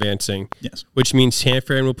Fran is advancing. Yes. Which means San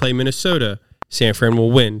Fran will play Minnesota. San Fran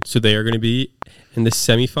will win. So they are going to be in the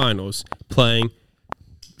semifinals playing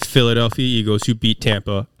Philadelphia Eagles, who beat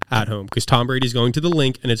Tampa at home. Because Tom Brady's going to the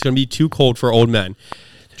Link, and it's going to be too cold for old men.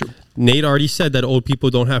 Nate already said that old people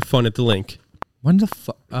don't have fun at the Link. When the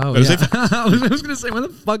fuck? Oh, was yeah. it- I was gonna say when the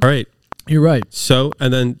fuck. All right. You're right. So,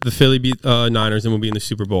 and then the Philly beat Niners and will be in the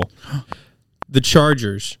Super Bowl. The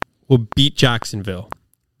Chargers will beat Jacksonville.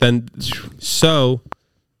 And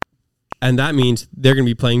that means they're going to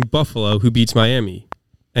be playing Buffalo, who beats Miami.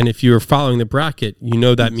 And if you're following the bracket, you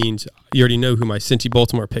know that means you already know who my Cincy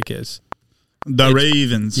Baltimore pick is. The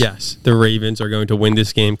Ravens. Yes, the Ravens are going to win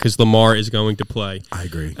this game because Lamar is going to play. I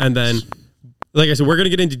agree. And then, like I said, we're going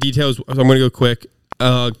to get into details. So I'm going to go quick.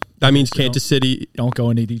 That means Kansas City. Don't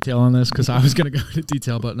go into detail on this because I was gonna go into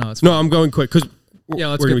detail, but no, it's No, I'm going quick because Yeah,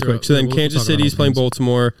 let's we're get going to be through quick. it. So then We'll Kansas talk City about is playing things.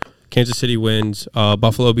 Baltimore. Kansas City wins.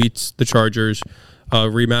 Buffalo beats the Chargers.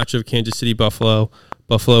 Rematch of Kansas City Buffalo.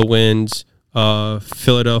 Buffalo wins.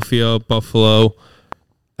 Philadelphia Buffalo,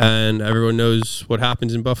 and everyone knows what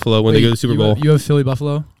happens in Buffalo when they go to the Super Bowl. You have Philly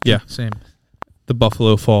Buffalo? Yeah. Same. The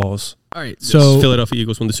Buffalo falls. All right. So Philadelphia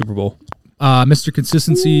Eagles win the Super Bowl. Mr.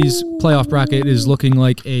 Consistency's playoff bracket is looking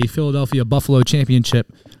like a Philadelphia Buffalo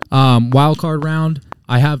championship. Wild card round,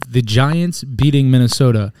 I have the Giants beating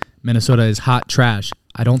Minnesota. Minnesota is hot trash.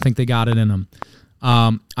 I don't think they got it in them.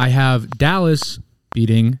 I have Dallas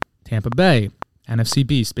beating Tampa Bay. NFC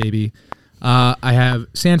Beast, baby. I have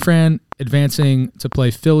San Fran advancing to play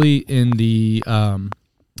Philly in the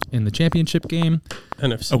championship game.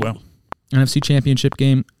 NFC. Oh, well. NFC championship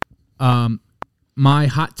game. My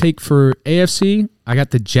hot take for AFC, I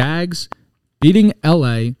got the Jags beating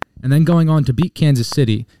LA and then going on to beat Kansas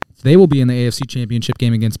City. They will be in the AFC championship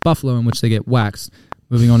game against Buffalo, in which they get waxed.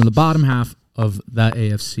 Moving on to the bottom half of that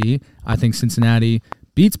AFC, I think Cincinnati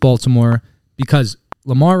beats Baltimore because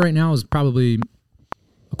Lamar right now is probably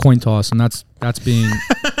a coin toss, and that's being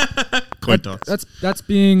Coin toss. that's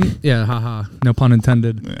being haha, no pun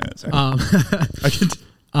intended. Yeah, sorry. I can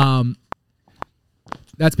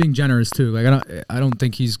That's being generous too. Like I don't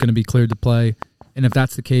think he's going to be cleared to play, and if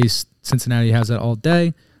that's the case, Cincinnati has that all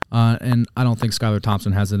day, and I don't think Skylar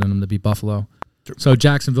Thompson has it in him to beat Buffalo. True. So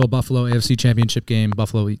Jacksonville, Buffalo, AFC Championship game.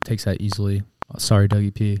 Buffalo takes that easily. Sorry,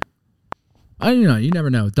 Dougie P. You never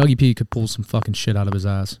know. Dougie P could pull some fucking shit out of his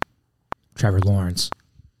ass. Trevor Lawrence.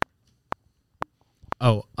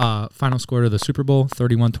 Oh, final score of the Super Bowl,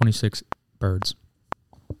 31-26 Birds.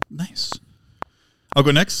 Nice. I'll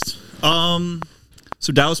go next.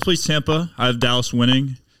 So Dallas plays Tampa. I have Dallas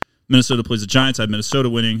winning. Minnesota plays the Giants. I have Minnesota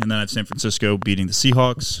winning. And then I have San Francisco beating the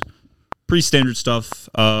Seahawks. Pretty standard stuff.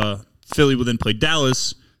 Philly will then play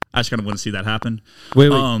Dallas. I just kind of want to see that happen. Wait.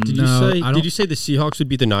 Did you say the Seahawks would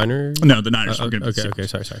beat the Niners? No, the Niners are Okay. going to beat the Okay.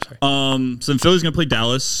 Seahawks. Sorry. So then Philly's going to play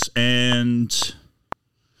Dallas, and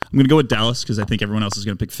I'm going to go with Dallas because I think everyone else is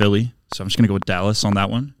going to pick Philly. So I'm just going to go with Dallas on that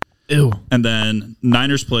one. Ew. And then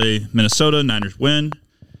Niners play Minnesota. Niners win.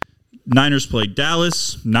 Niners play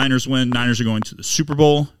Dallas. Niners win. Niners are going to the Super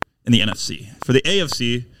Bowl in the NFC. For the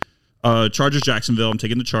AFC, Chargers, Jacksonville. I'm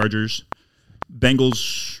taking the Chargers.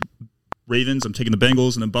 Bengals, Ravens. I'm taking the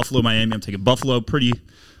Bengals. And then Buffalo, Miami. I'm taking Buffalo. Pretty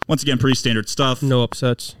standard stuff. No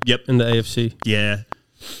upsets. Yep. In the AFC. Yeah.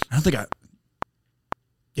 I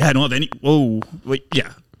don't have any. Whoa. Wait.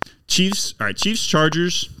 Yeah. Chiefs. All right. Chiefs,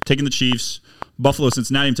 Chargers. Taking the Chiefs. Buffalo,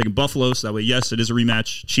 Cincinnati. I'm taking Buffalo. So that way, yes, it is a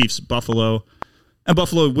rematch. Chiefs, Buffalo. And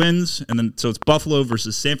Buffalo wins, and then so it's Buffalo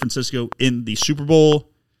versus San Francisco in the Super Bowl.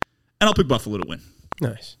 And I'll pick Buffalo to win.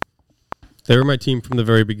 Nice. They were my team from the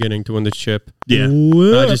very beginning to win the chip. Yeah.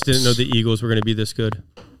 I just didn't know the Eagles were going to be this good.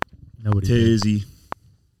 Nobody did. Tizzy.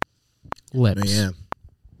 Lips. Yeah.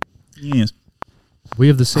 Yes. We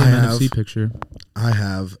have the same I have- NFC picture. I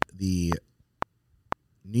have the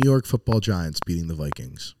New York Football Giants beating the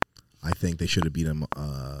Vikings. I think they should have beat them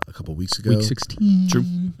a couple weeks ago. Week 16. True.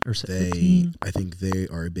 Or 15. I think they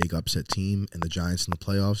are a big upset team, and the Giants in the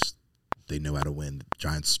playoffs, they know how to win. The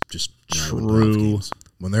Giants just know how to win playoff True. games.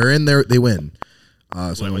 When they're in there, they win. So I'm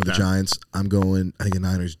like going with the that. Giants. I'm going. I think the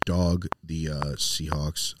Niners dog the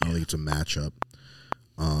Seahawks. I don't think it's a matchup.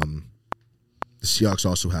 The Seahawks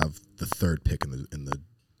also have the third pick in the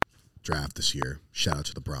draft this year. Shout out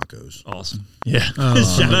to the Broncos. Awesome. Yeah. Oh,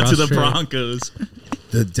 Shout out to the straight. Broncos.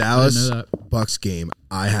 The Dallas know Bucks game.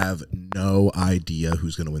 I have no idea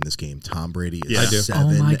who's going to win this game. Tom Brady is Yeah. I do.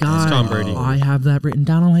 7-0. Tom Brady. I have that written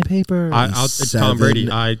down on my paper. It's Tom Brady.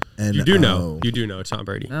 7-0. You do know. You do know it's Tom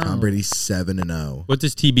Brady. Tom Brady's 7-0. What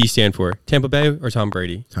does TB stand for? Tampa Bay or Tom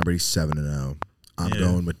Brady? Tom Brady's 7-0. I'm Yeah.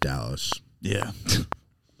 going with Dallas. Yeah.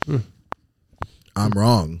 I'm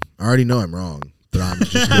wrong. I already know I'm wrong, but I'm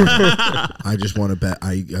just I just want to bet.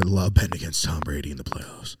 I love betting against Tom Brady in the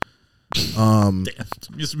playoffs. Damn.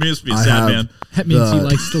 Must be a I sad have- man. That means he the-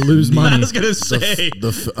 likes to lose I money. was going to say.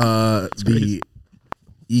 The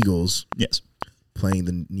Eagles Yes. playing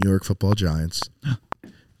the New York Football Giants,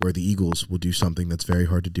 where the Eagles will do something that's very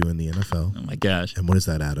hard to do in the NFL. Oh, my gosh. And what is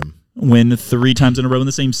that, Adam? Win 3 times in a row in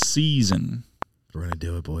the same season. We're gonna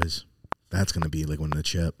do it, boys. That's gonna be like winning a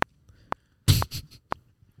chip.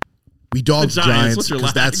 We dogged The the Giants, Giants let's because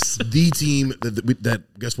relax. that's the team that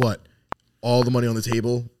guess what? All the money on the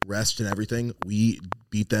table, rest and everything. We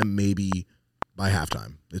beat them maybe by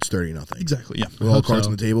halftime. It's 30-0. Exactly. Yeah. With all hope cards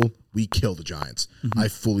so. on the table, we kill the Giants. I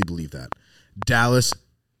fully believe that. Dallas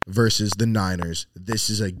versus the Niners. This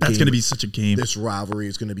is a That's game. going to be such a game. This rivalry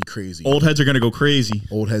is going to be crazy. Old heads are going to go crazy.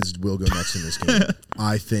 Old heads will go nuts in this game.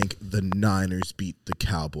 I think the Niners beat the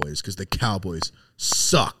Cowboys because the Cowboys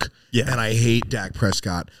suck. Yeah. And I hate Dak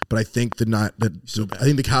Prescott, but I think I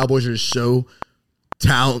think the Cowboys are so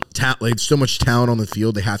like so much talent on the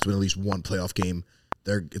field. They have to win at least one playoff game.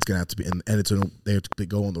 It's gonna have to be, and they have to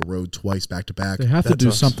go on the road twice back to back. They have to That do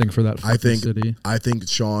sucks. something for that I think city.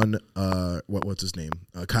 Sean what's his name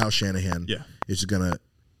Kyle Shanahan Yeah. is gonna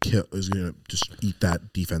just eat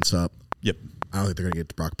that defense up. Yep. I don't think they're gonna get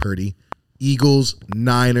to Brock Purdy. Eagles,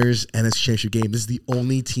 Niners, NFC Championship game. This is the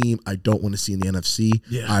only team I don't want to see in the NFC.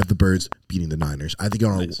 Yeah. I have the Birds beating the Niners. I think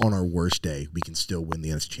on our worst day, we can still win the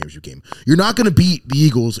NFC Championship game. You're not going to beat the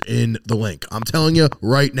Eagles in the link. I'm telling you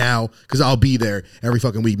right now because I'll be there every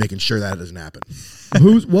fucking week making sure that doesn't happen.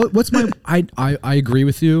 What's my I agree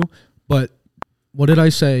with you, but what did I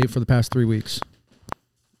say for the past 3 weeks?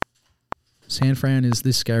 San Fran is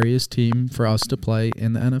the scariest team for us to play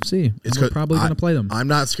in the NFC. And we're probably going to play them. I'm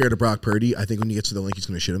not scared of Brock Purdy. I think when he gets to the link, he's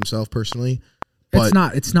going to shit himself personally.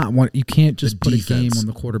 It's not one. You can't just the put defense- a game on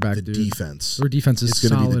the quarterback, The dude. defense. Their defense is It's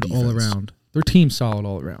gonna be the solid all defense. around. Their team's solid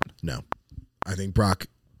all around. No. I think Brock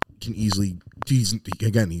can easily. He's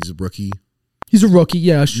a rookie. He's a rookie,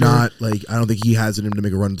 yeah, sure. Not like I don't think he has it in him to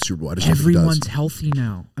make a run to the Super Bowl. I just don't think he does. Everyone's healthy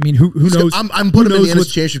now. I mean, who knows? I'm who putting him in knows the what-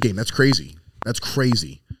 NFC Championship game. That's crazy. That's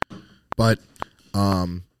crazy. But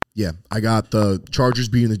yeah, I got the Chargers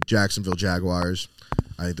beating the Jacksonville Jaguars.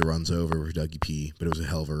 I think the run's over for Dougie P, but it was a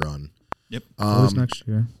hell of a run. Yep. Always next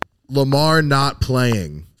year. Lamar not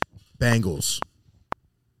playing. Bengals.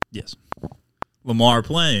 Yes. Lamar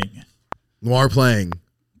playing. Lamar playing.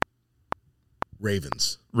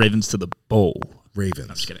 Ravens. Ravens to the bowl. Ravens.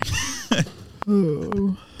 I'm just kidding.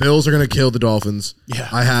 Bills are going to kill the Dolphins. Yeah,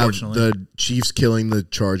 I have unfortunately. the Chiefs killing the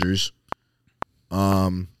Chargers.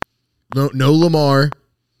 No Lamar.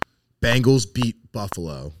 Bengals beat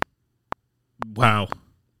Buffalo. Wow.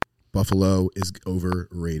 Buffalo is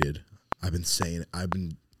overrated. I've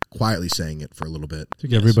been quietly saying it for a little bit. I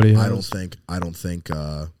think everybody has. I don't think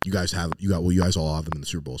you guys all have them in the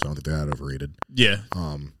Super Bowl, so I don't think they're that overrated. Yeah.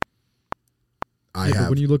 I Yeah, but have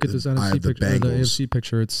when you look at this I NFC have the picture, or the Bengals. AFC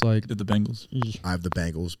picture, it's like Did the Bengals? I have the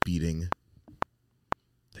Bengals beating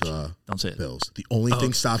the Don't say it. Bills. The only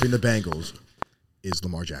thing stopping the Bengals is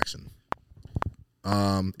Lamar Jackson.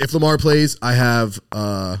 If Lamar plays, I have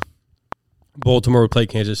Baltimore would play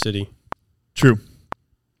Kansas City. True.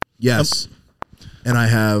 yes, and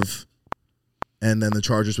and then the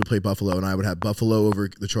Chargers would play Buffalo, and I would have Buffalo over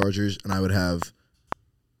the Chargers, and I would have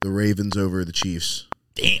the Ravens over the Chiefs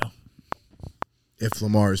Damn. if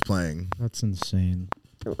Lamar is playing, that's insane.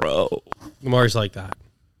 Bro. Lamar's like that.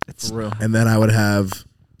 It's real. and then I would have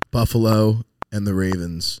Buffalo and the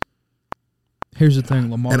Ravens. Here's the thing,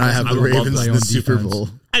 Lamar. And I have the love Ravens play in on the Super defense. Bowl.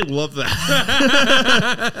 I love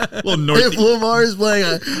that. Well, If Lamar is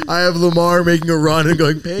playing, I have Lamar making a run and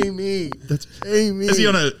going, pay me. That's pay me. is he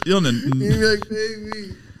on a? He'd be like, pay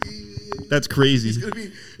me. That's crazy.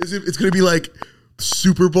 It's gonna be like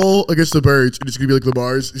Super Bowl against the Birds, and it's gonna be like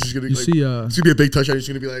Lamar's. It's just gonna You like, see, it's gonna be a big touchdown. It's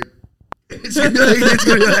gonna be like. It's gonna be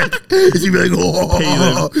like,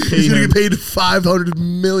 oh, Pay them. he's gonna get paid $500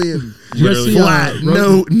 million you guys see, flat,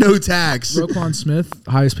 no tax. Roquan Smith,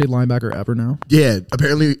 highest paid linebacker ever now. Yeah,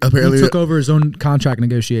 apparently, He took over his own contract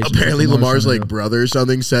negotiation. apparently Lamar's like brother or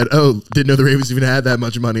something said, "Oh, didn't know the Ravens even had that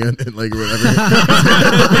much money on it, like whatever."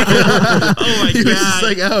 Oh my He was just god.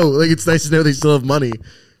 like, "Oh, like it's nice to know they still have money."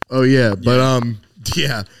 Oh yeah, but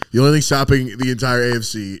yeah, the only thing stopping the entire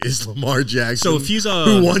AFC is Lamar Jackson. So if he's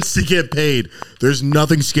who wants to get paid, there's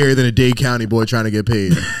nothing scarier than a Dade County boy trying to get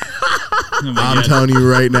paid. oh my I'm God. telling you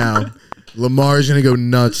right now, Lamar's gonna go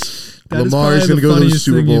nuts. Lamar's going gonna go to the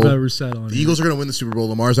Super Bowl. You've ever said on The Eagles are gonna win the Super Bowl.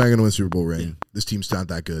 Lamar's not gonna win the Super Bowl ring. This team's not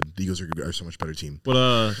that good. The Eagles are so much better team.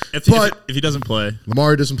 But if he doesn't play,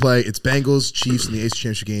 Lamar doesn't play. It's Bengals, Chiefs in the AFC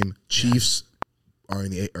Championship game. Chiefs are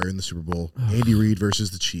in the Super Bowl. Andy Reid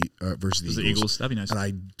versus the Eagles. That'd be nice. And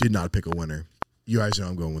I did not pick a winner. You guys know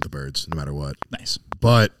I'm going with the Birds, no matter what. Nice.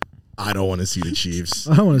 But I don't want to see the Chiefs.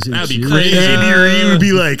 I don't want to see That'd the be Chiefs. crazy. Andy Reid would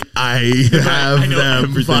be like, I have I know them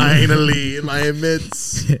everything. finally in my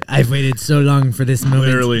midst. I've waited so long for this moment.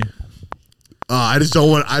 Literally. I just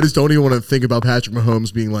don't even want to think about Patrick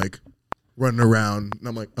Mahomes being like running around. And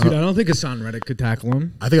I'm like, Dude, I don't think Hassan Reddick could tackle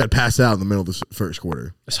him. I think I'd pass out in the middle of the first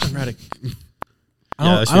quarter. Hassan Reddick.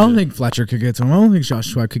 I don't think Fletcher could get to him. I don't think Josh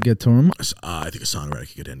Sweat could get to him. I think Hassan Reddick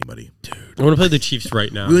could get anybody. I want to play the Chiefs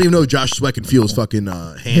right now. We don't even know if Josh Sweat can feel his fucking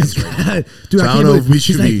hands right now. Dude, So I don't know if we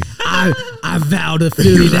should be. I vow to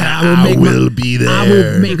Philly that I will be there. I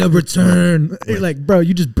will make a return. You're like, bro,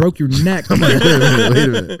 you just broke your neck. Wait a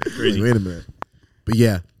minute. Wait a minute. But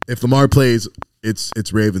yeah, if Lamar plays,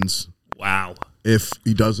 it's Ravens. Wow. If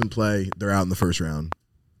he doesn't play, they're out in the first round.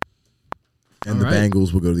 And All the right.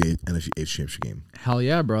 Bengals will go to the NFC Championship game. Hell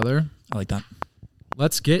yeah, brother. I like that.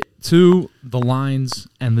 Let's get to the lines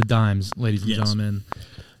and the dimes, ladies and Yes. gentlemen.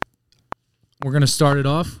 We're going to start it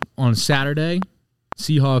off on Saturday.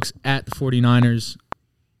 Seahawks at the 49ers.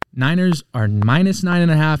 Niners are minus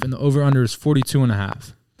 9.5, and the over-under is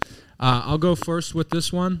 42.5. I'll go first with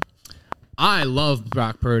this one. I love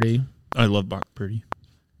Brock Purdy, I love Brock Purdy.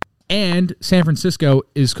 and San Francisco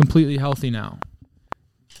is completely healthy now.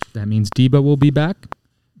 That means Debo will be back.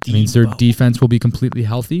 That means their defense will be completely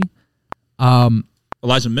healthy.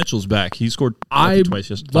 Elijah Mitchell's back. He scored I twice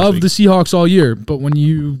last love week. the Seahawks all year, but when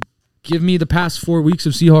you give me the past 4 weeks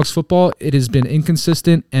of Seahawks football, it has been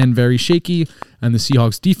inconsistent and very shaky, and the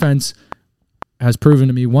Seahawks defense has proven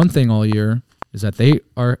to me one thing all year, is that they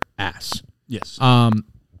are ass. Yes.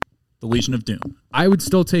 The Legion of Doom. I would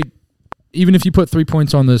still take, even if you put 3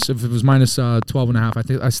 points on this, if it was minus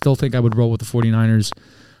 12.5, I still think I would roll with the 49ers.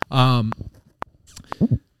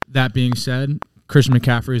 That being said, Christian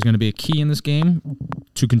McCaffrey is going to be a key in this game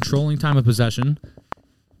to controlling time of possession.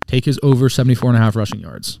 Take his over 74.5 rushing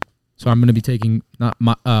yards. So I'm going to be taking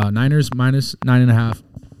Niners minus 9.5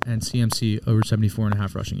 and CMC over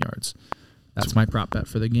 74.5 rushing yards. That's my prop bet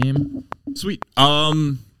for the game. Sweet.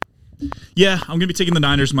 Yeah, I'm gonna be taking the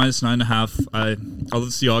Niners minus 9.5. I love the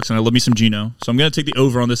Seahawks and I love me some Geno, so I'm gonna take the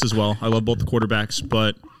over on this as well. I love both the quarterbacks,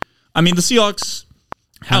 but I mean the Seahawks.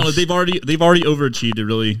 I don't know. They've already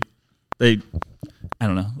overachieved. I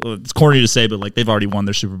don't know. It's corny to say, but like they've already won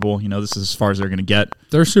their Super Bowl. You know, this is as far as they're gonna get.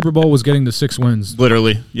 Their Super Bowl was getting to 6 wins.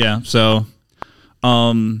 Literally, yeah. So,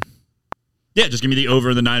 yeah, just give me the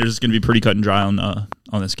over. The Niners is gonna be pretty cut and dry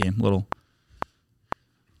on this game. Little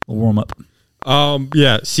warm up.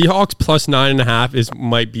 Yeah, Seahawks plus 9.5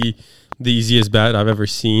 might be the easiest bet I've ever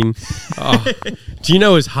seen.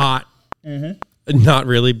 Geno is hot. Not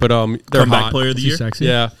really, but they're Comeback hot. player of the Too year. sexy.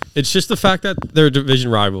 Yeah, it's just the fact that they're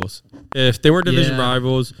division rivals. If they weren't division Yeah.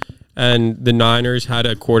 rivals and the Niners had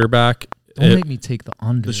a quarterback, Don't make me take the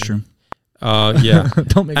under. That's true. yeah.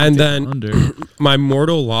 Don't make And me take then- the under. My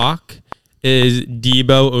mortal lock is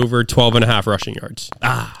Debo over 12.5 rushing yards.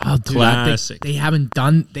 Oh, dude, Classic. They haven't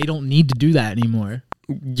done. They don't need to do that anymore.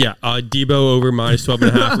 Yeah, Debo over minus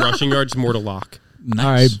 12.5 rushing yards, mortal lock. Nice.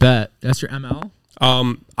 All right, bet. That's your ML.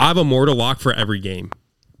 I have a mortal lock for every game.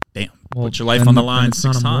 Damn. Well, Put your life then- on the then line it's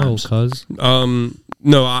 6 not a moral, times. cuz.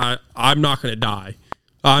 No, I'm not gonna die.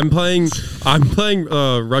 I'm playing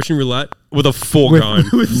Russian roulette with a full gun.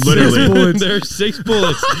 Literally, there's 6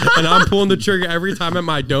 bullets, and I'm pulling the trigger every time at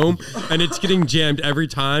my dome, and it's getting jammed every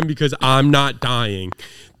time because I'm not dying.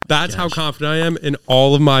 That's how confident I am in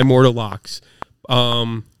all of my mortal locks.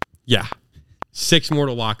 Yeah. 6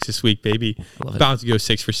 mortal locks this week, baby. About to go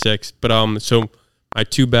 6 for 6. But so my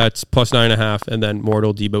 2 bets plus 9.5, and then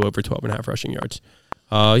mortal Debo over 12.5 rushing yards.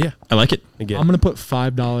 Yeah, I like it. Again, I'm gonna put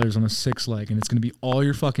 $5 on a 6 leg, and it's gonna be all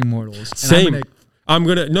your fucking mortals. And same. I'm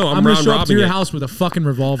gonna I'm gonna round show up to robbing your it. house with a fucking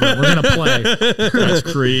revolver. We're gonna play. That's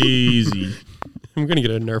crazy. I'm gonna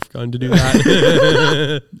get a Nerf gun to do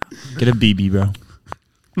that. Get a BB, bro.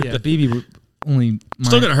 Yeah, BB only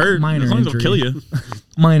Still gonna hurt. Minor As long as it'll injury. kill you.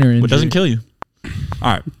 Minor injury. What doesn't kill you.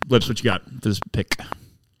 All right, Lips, what you got for this pick?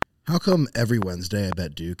 How come every Wednesday I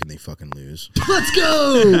bet Duke and they fucking lose? Let's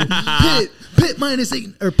go. Pit minus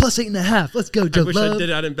 8 or plus 8.5. Let's go, Joe I wish I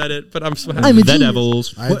did. I didn't bet it, but I'm sweating. I'm a The genius.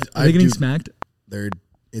 Devils. What? Are they getting smacked?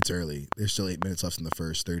 It's early. There's still 8 minutes left in the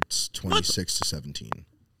first. They're 26 to 17.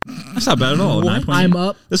 That's not bad at all. 9.8. I'm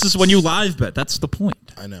up. This is when you live bet. That's the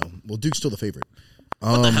point. I know. Well, Duke's still the favorite.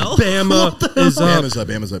 What the hell? Bama is up.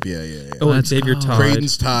 Bama's up. Yeah. Oh, and That's Xavier up. tied.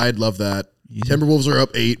 Creighton's tied. Love that. Timberwolves are up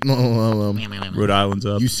 8. Rhode Island's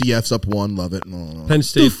up. UCF's up 1. Love it. Penn The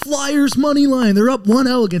State. Flyers money line. They're up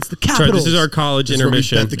 1-0 against the Sorry, Capitals. this is our college That's where we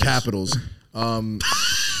intermission. bet the Capitals.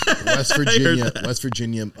 West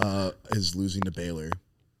Virginia is losing to Baylor.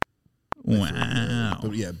 Wow.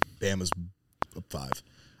 But yeah, Bama's up 5.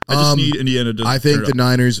 I just need Indiana to I think turn it the up.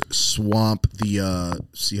 Niners swamp the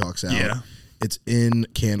Seahawks out. Yeah. It's in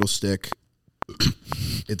Candlestick.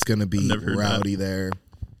 It's going to be never heard rowdy there.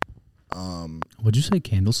 What'd you say?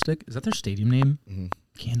 Candlestick? Is that their stadium name?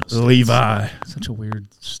 Candlestick. Levi. Such a weird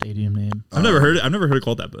stadium name. I've never heard it. I've never heard it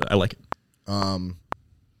called that, but I like it.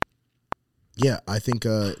 Yeah, I think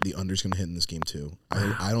the under's going to hit in this game too.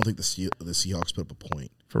 I don't think the Seahawks put up a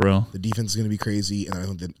point. For real. The defense is going to be crazy,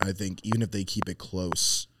 and I think even if they keep it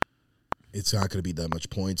close, it's not going to be that much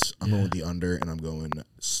points. I'm going with the under, and I'm going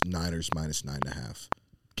Niners minus 9.5.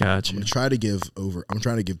 Gotcha. I'm going to try to give over. I'm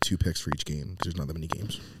trying to give 2 picks for each game because there's not that many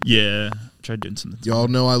games. Yeah. Try doing something. Y'all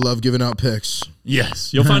know I love giving out picks.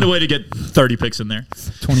 Yes. You'll find a way to get 30 picks in there.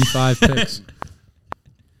 25 picks.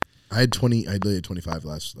 I had 20. I did 25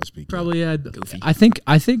 last week. Probably had. I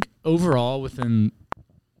think overall within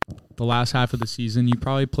the last half of the season, you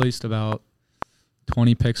probably placed about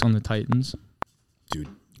 20 picks on the Titans. Dude.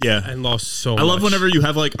 Yeah. And lost so much. I love whenever you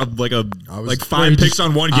have like 5 you picks just-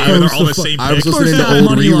 on one I game and was they're all the the same I was picks. listening to that old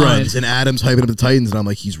money line. reruns, and Adam's hyping up the Titans, and I'm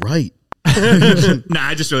like, he's right. Nah,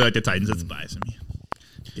 I just really like the Titans. That's the bias in me.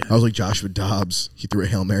 I was like Joshua Dobbs. He threw a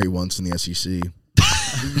Hail Mary once in the SEC.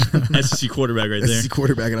 SEC quarterback right there. SEC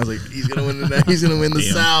quarterback, and I was like, he's gonna win the He's gonna win the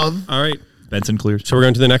Damn. South. All right. Benson clears. So we're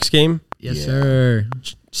going to the next game. Yes, Yeah. sir.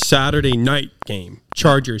 Saturday night game.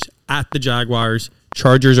 Chargers at the Jaguars.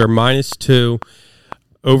 Chargers are -2.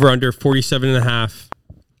 Over under 47.5.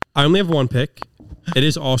 I only have one pick. It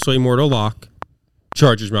is also a mortal lock.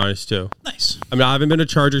 Chargers -2. Nice. I mean, I haven't been a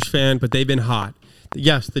Chargers fan, but they've been hot.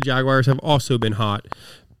 Yes, the Jaguars have also been hot,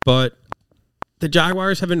 but the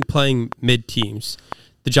Jaguars have been playing mid teams.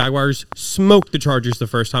 The Jaguars smoked the Chargers the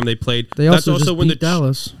first time they played. They also just beat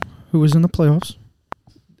Dallas, who was in the playoffs.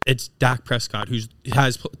 It's Dak Prescott who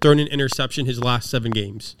has thrown an interception his last 7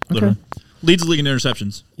 games. Literally. Leads the league in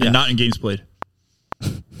interceptions Yeah. and not in games played.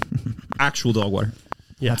 Actual dog water.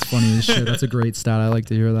 Yeah, That's funny as shit. That's a great stat. I like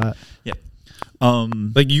to hear that. Yeah.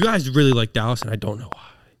 like you guys really like Dallas, and I don't know why.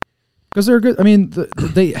 Because they're good. I mean,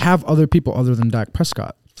 they have other people other than Dak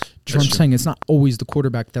Prescott. That's what I'm saying. It's not always the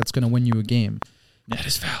quarterback that's going to win you a game. That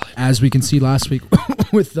is valid. As we can see last week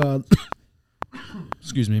with,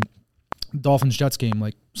 excuse me, Dolphins Jets game,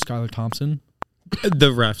 like Skylar Thompson. The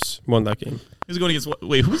refs won that game. Who's going against?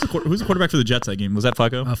 Wait, who's the quarterback for the Jets that game? Was that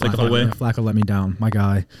Flacco? Like the whole way? Flacco let me down. My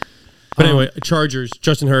guy. But anyway, Chargers,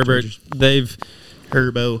 Justin Herbert, they've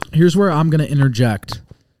Herbo. Here's where I'm going to interject.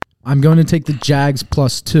 I'm going to take the Jags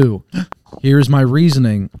 +2. Here's my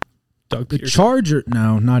reasoning. Doug The Peterson. Charger,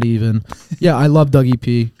 no, not even. Yeah, I love Dougie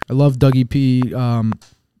P. I love Dougie P.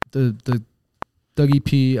 The Dougie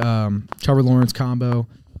P. Trevor Lawrence combo.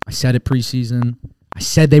 I said it preseason. I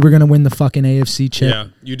said they were going to win the fucking AFC chip. Yeah,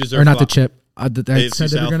 you deserve Or not the fla- chip. I AFC said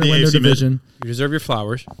they were South. going to win their AFC mid. division. You deserve your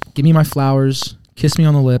flowers. Give me my flowers. Kiss me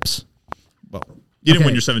on the lips. Well, you didn't Okay.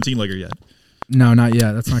 win your 17-legger yet. No, not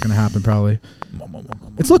yet. That's not going to happen probably.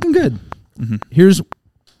 It's looking good. Here's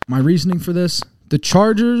my reasoning for this. The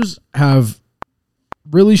Chargers have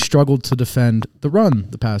really struggled to defend the run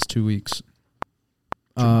the past 2 weeks.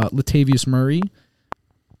 Latavius Murray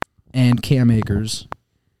and Cam Akers.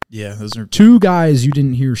 Yeah, those are 2 guys you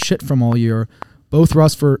didn't hear shit from all year. Both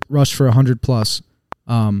rushed for 100+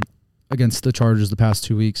 against the Chargers the past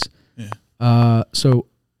 2 weeks. Yeah. So,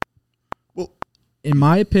 Well- in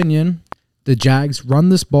my opinion, the Jags run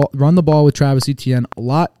the ball with Travis Etienne a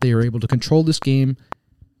lot. They are able to control this game.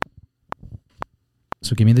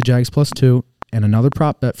 So give me the Jags +2 and another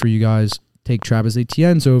prop bet for you guys. Take Travis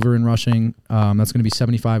Etienne's over in rushing. That's going to be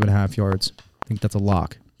 75.5 yards. I think that's a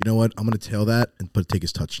lock. You know what? I'm going to tail that and take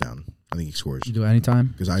his touchdown. I think he scores. You do it anytime?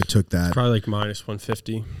 Because I took that. Probably like minus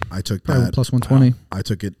 150. I took Probably that. +120. I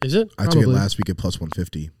took it. Is it? I took it Probably. last week at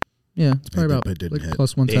 +150. Yeah, it's probably about but it didn't like hit.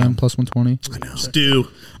 +110, Damn. +120. I know. Stu.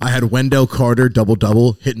 I had Wendell Carter double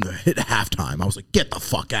hit halftime. I was like, get the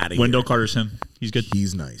fuck out of here. Wendell Carter's him. He's good.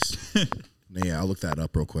 He's nice. Yeah, I'll look that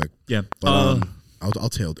up real quick. Yeah. But I'll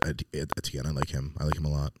tail Etienne. I like him. I like him a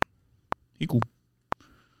lot. He cool.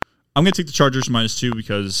 I'm going to take the Chargers -2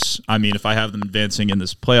 because, I mean, if I have them advancing in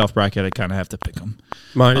this playoff bracket, I kind of have to pick them.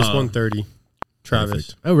 Minus 130. Travis.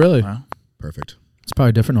 Perfect. Oh, really? Wow. Perfect. It's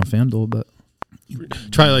probably different on FanDuel, but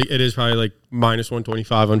It is probably like minus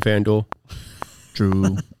 125 on FanDuel.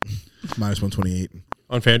 True. -128.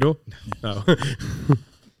 On FanDuel? No.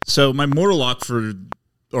 So my mortal lock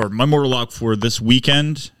for this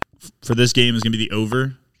weekend for this game is going to be the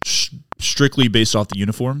over, strictly based off the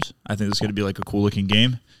uniforms. I think this is going to be like a cool looking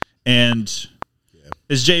game. And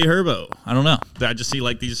is Jay Herbo? I don't know. I just see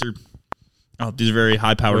like these are very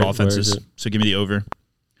high powered Where is offenses. it? So give me the over.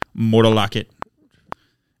 Mortal lock it.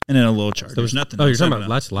 And then a little charge. There's nothing. Oh, you're else. talking I about don't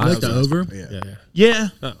know. that's I like last. the over. Yeah. Yeah. Yeah.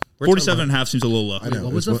 Oh, we're 47.5 seems a little low. I know.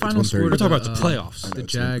 What was It's the one- final it's score? 130. We're talking about the I playoffs. know, The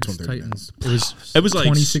it's Jags 130 now. Titans. It was like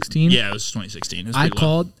 2016. Yeah, it was 2016. It was I pretty low.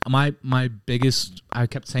 called my biggest. I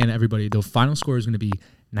kept saying to everybody, the final score is going to be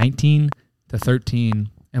 19-13,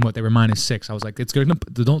 and what they were -6. I was like, it's going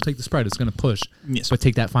to don't take the spread. It's going to push, Yes. but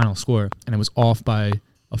take that final score, and it was off by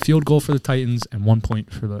a field goal for the Titans and 1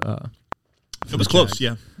 point for the. It was close.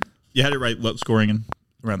 Yeah, you had it right. Low scoring and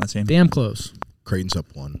around that same. Damn close. Creighton's up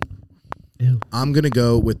 1. Ew. I'm going to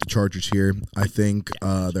go with the Chargers here. I think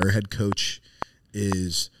their head coach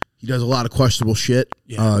he does a lot of questionable shit.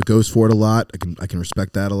 Yeah. Goes for it a lot. I can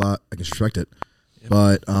respect that a lot. I can respect it. Yep.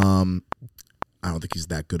 But I don't think he's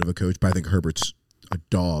that good of a coach. But I think Herbert's a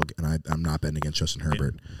dog, and I'm not betting against Justin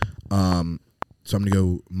Herbert. So I'm going to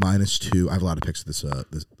go -2. I have a lot of picks this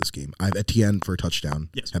game. I have Etienne for a touchdown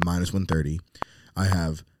at -130. I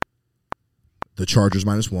have the Chargers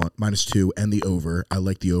 -2, and the over. I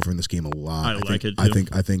like the over in this game a lot. I like it, I too.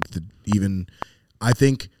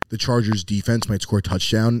 think the Chargers defense might score a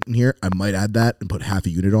touchdown in here. I might add that and put half a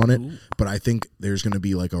unit on it. But I think there's going to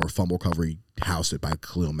be like a fumble recovery house it by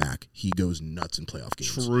Khalil Mack. He goes nuts in playoff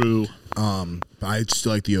games. True. But I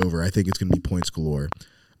still like the over. I think it's going to be points galore.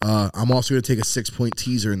 I'm also going to take a 6-point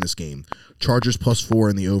teaser in this game. Chargers +4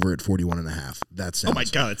 and the over at 41.5. That sounds. Oh my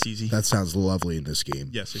god, that's easy. That sounds lovely in this game.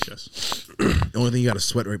 Yes. The only thing you got to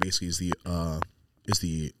sweat right basically is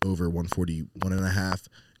the over 141.5.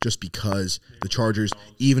 Just because the Chargers,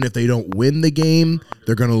 even if they don't win the game,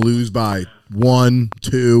 they're going to lose by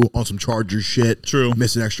 1-2 on some Chargers shit. True.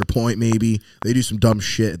 Miss an extra point maybe. They do some dumb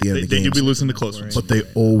shit at the end of the They game. do be losing to close ones. But they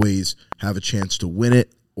always have a chance to win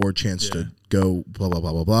it or a chance to go blah, blah,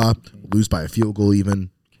 blah, blah, blah. Lose by a field goal even.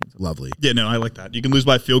 Lovely. Yeah, no, I like that. You can lose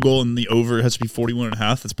by a field goal, and the over has to be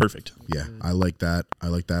 41.5. That's perfect. Yeah, I like that. I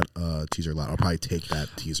like that teaser a lot. I'll probably take that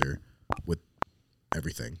teaser with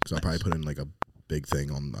everything. So I'll probably put in like a big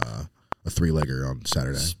thing on a 3-legger on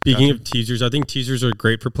Saturday. Speaking of teasers, I think teasers are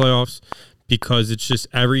great for playoffs because it's just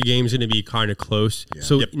every game's going to be kind of close. Yeah.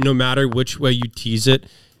 So no matter which way you tease it,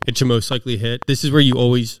 it should most likely hit. This is where you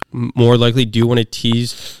always more likely do want to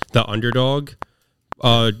tease the underdog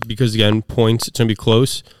because, again, points, it's going to be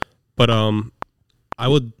close. But I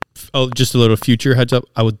would, just a little future heads up,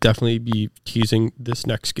 I would definitely be teasing this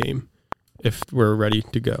next game if we're ready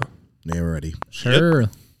to go. Nay, we're ready. Sure.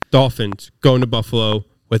 Dolphins going to Buffalo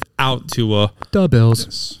without Tua, The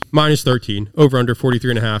Bills. -13, over under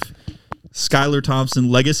 43.5. Skylar Thompson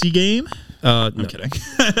legacy game. No. I'm kidding.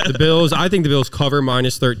 The Bills, I think the Bills cover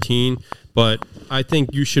 -13, but I think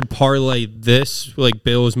you should parlay this like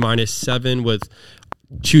Bills -7 with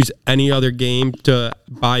choose any other game to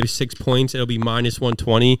buy 6 points. It'll be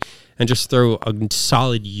 -120 and just throw a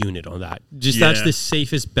solid unit on that. That's Yeah. the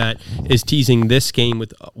safest bet is teasing this game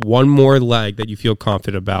with one more leg that you feel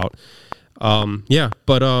confident about.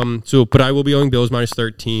 But I will be going Bills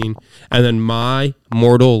 -13, and then my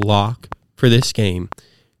mortal lock for this game,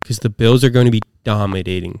 because the Bills are going to be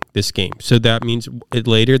dominating this game. So that means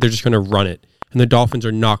later they're just going to run it, and the Dolphins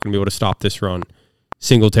are not going to be able to stop this run.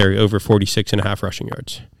 Singletary over 46.5 rushing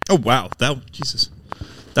yards. Oh wow, Jesus.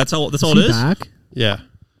 That's all. That's all Is it he is. back? Yeah.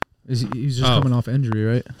 He's just coming off injury,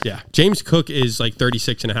 right? Yeah. James Cook is like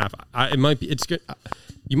 36.5. It might be. It's good.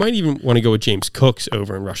 You might even want to go with James Cook's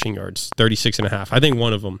over in rushing yards, 36.5. I think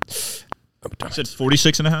one of them. You said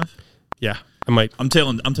 46.5. Yeah, I might. I'm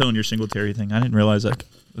tailing your Singletary thing. I didn't realize that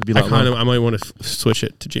would be a lot lower. I might want to switch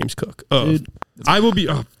it to James Cook. Oh, Dude, I will be.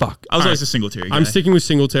 Oh, fuck. I was All always right. a Singletary guy. I'm sticking with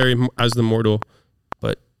Singletary as the mortal,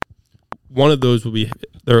 but one of those will be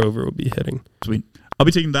their over will be hitting. Sweet. I'll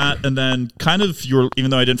be taking that, and then kind of even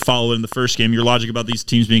though I didn't follow it in the first game, your logic about these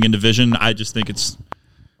teams being in division, I just think it's,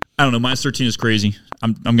 I don't know, minus 13 is crazy.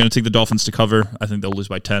 I'm going to take the Dolphins to cover. I think they'll lose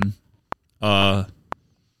by 10.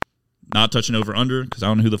 Not touching over under because I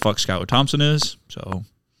don't know who the fuck Skylar Thompson is. So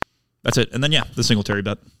that's it. And then the Singletary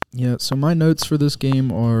bet. Yeah, so my notes for this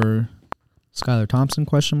game are Skylar Thompson, ?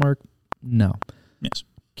 No. Yes.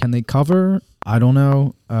 Can they cover? I don't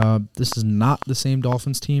know. This is not the same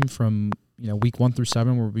Dolphins team from week 1 through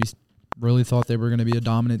 7 where we really thought they were going to be a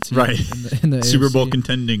dominant team Right. in the Super Bowl AFC.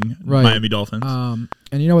 contending Right. Miami Dolphins.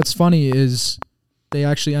 And what's funny is they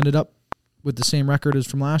actually ended up with the same record as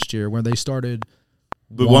from last year where they started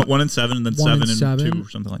But 1-7 and then 1 and 7-2 or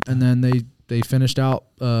something like that. and then they finished out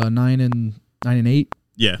 9-8.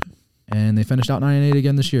 Yeah. And they finished out 9-8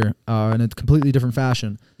 again this year in a completely different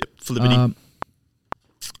fashion. Yep. Flippity.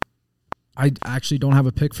 I actually don't have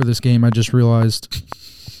a pick for this game. I just realized.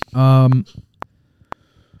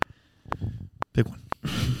 Pick one.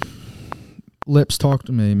 Lips, talk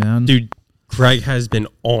to me, man. Dude, Craig has been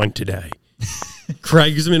on today.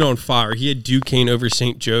 Craig's been on fire. He had Duquesne over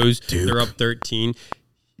St. Joe's. Duke. They're up 13.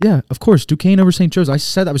 Yeah, of course. Duquesne over St. Joe's. I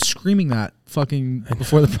was screaming that fucking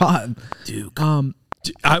before the pod. Duke.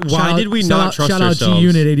 Why did we not trust shout ourselves? out G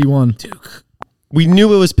Unit 81. Duke. We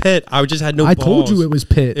knew it was Pitt. I just had no I balls. told you it was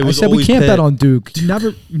Pitt. It I was said we always can't Pitt. bet on Duke. You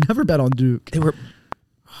never bet on Duke. They were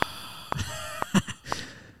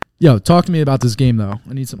Yo, talk to me about this game though.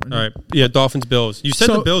 I need some. all right. Yeah, Dolphins, Bills. You said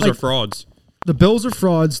So, the Bills like- are frauds. The Bills are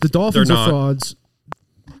frauds. The Dolphins They're are not. frauds.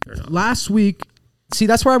 They're not. Last week, see,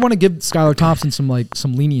 that's where I want to give Skylar Thompson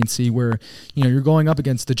some leniency where, you're going up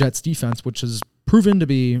against the Jets defense, which has proven to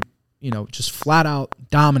be, just flat out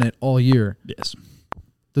dominant all year. Yes.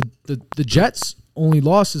 The Jets only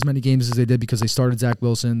lost as many games as they did because they started Zach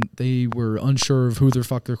Wilson. They were unsure of who their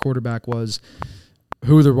quarterback was,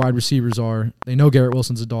 who their wide receivers are. They know Garrett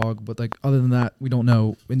Wilson's a dog, but other than that, we don't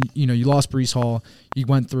know. And you lost Breece Hall, you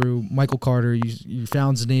went through Michael Carter, you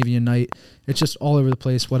found Xavier Knight. It's just all over the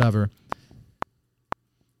place. Whatever.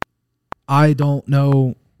 I don't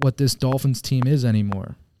know what this Dolphins team is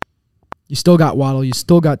anymore. You still got Waddle, you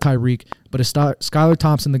still got Tyreek, but is Skylar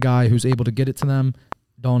Thompson the guy who's able to get it to them?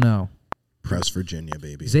 Don't know. Press Virginia,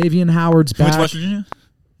 baby. Xavier Howard's Who went back. to West Virginia?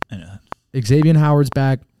 I know that. Xavier Howard's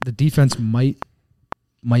back. The defense might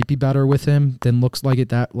be better with him than looks like it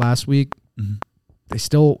that last week. Mm-hmm. They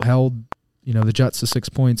still held, the Jets to 6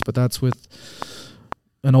 points, but that's with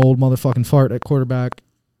an old motherfucking fart at quarterback.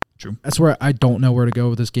 True. That's where I don't know where to go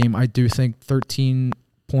with this game. I do think 13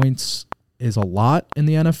 points is a lot in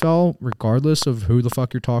the NFL, regardless of who the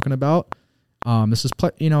fuck you're talking about. This is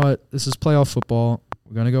this is playoff football.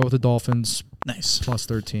 We're gonna go with the Dolphins Nice. plus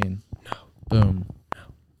 13. No. Boom.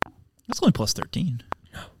 That's only plus 13.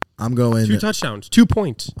 I'm going. 2 touchdowns, 2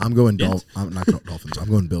 points. I'm going. Yeah. I'm not going Dolphins. I'm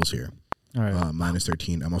going Bills here. All right. Minus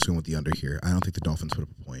 13. I'm also going with the under here. I don't think the Dolphins put up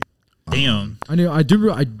a point. Damn. I knew. I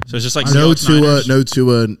do. I So it's just like No Seahawks, Tua. Niners. No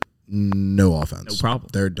Tua. No offense. No problem.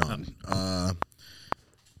 They're done.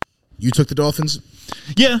 You took the Dolphins.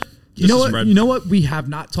 Yeah. You know Just what? spread. You know what? We have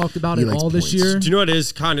not talked about He it likes all this points. year. Do you know what it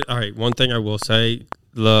is? Kind of all right. One thing I will say: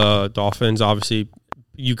 the Dolphins, obviously,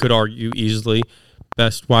 you could argue easily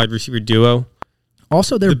best wide receiver duo.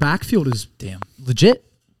 Also, their backfield is Damn. legit.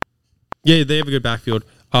 Yeah, they have a good backfield.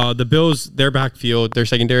 The Bills, their backfield, their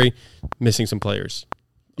secondary, missing some players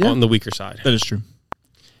on the weaker side. That is true.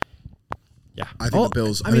 Yeah, I think Oh, the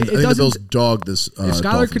Bills. I I, mean, think it the doesn't- Bills dog this. If Skylar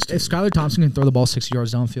Dolphins team. if Skylar Thompson can throw the ball 60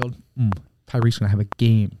 yards downfield, Tyreek's gonna have a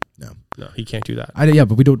game. no, he can't do that.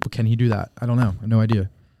 But we don't. Can he do that? I don't know. I have no idea.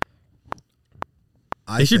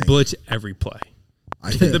 I They should think- blitz every play.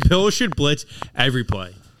 I think The Bills should blitz every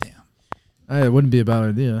play, It wouldn't be a bad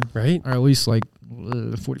idea, right? or at least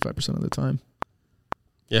 45% of the time.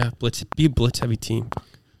 Yeah, be a blitz heavy team.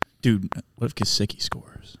 Dude, what if Gesicki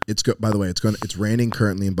scores? it's go. By the way, it's raining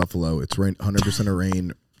currently in Buffalo. It's 100% of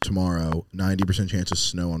rain tomorrow. 90% chance of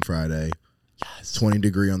snow on Friday. Yes.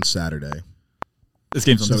 20-degree on Saturday. This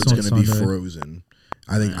game's So on it's on going to be Sunday. frozen.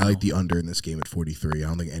 I think I like the under in this game at 43. I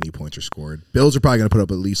don't think any points are scored. Bills are probably going to put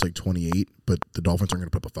up at least 28, but the Dolphins aren't going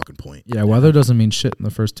to put up a fucking point. Yeah, weather doesn't mean shit in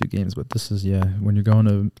the first 2 games, but this is when you're going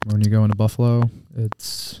to Buffalo,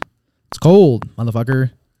 it's cold,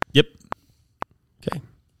 motherfucker. Yep. Okay,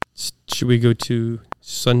 should we go to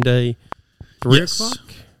Sunday, 3 Yes.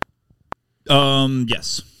 o'clock?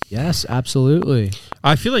 Yes. Yes, absolutely.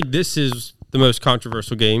 I feel like this is the most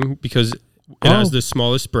controversial game because it has the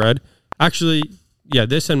smallest spread Actually, yeah,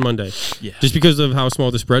 this and Monday. Yeah. Just because of how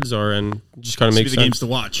small the spreads are and just kind of makes the sense. games to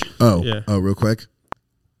watch. Yeah. Real quick.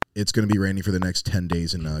 It's going to be raining for the next 10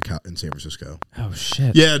 days in San Francisco. Oh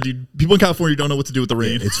shit. Yeah, dude. People in California don't know what to do with the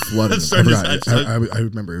rain. It's flooding. That's I, starting to- forgot. I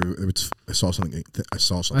remember. I saw something. I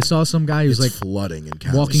saw something. I saw some guy who's It's like flooding in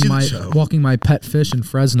California. walking my pet fish in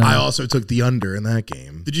Fresno. I also took the under in that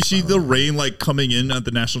game. Did you see the rain like coming in at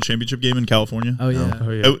the national championship game in California? Oh yeah. Oh,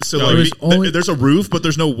 yeah. So No, like there's only- there's a roof, but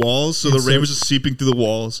there's no walls, so the And rain so- was just seeping through the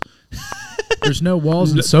walls. There's no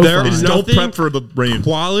walls and There SoFi. is Don't nothing- prep for the rain.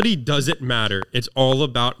 Quality doesn't matter. It's all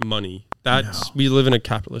about money. We live in a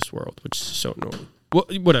capitalist world, which is so annoying. Well,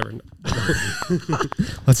 whatever.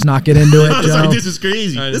 Let's not get into it, I was like, Joe. this is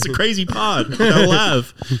crazy. This is a crazy pod. I'll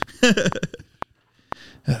laugh.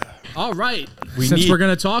 All right. We Since need we're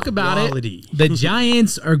going to talk about quality. it, the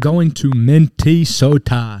Giants are going to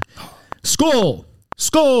Minnesota. Skull.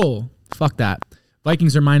 Fuck that.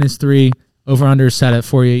 Vikings are -3. Over under set at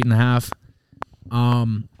 48.5.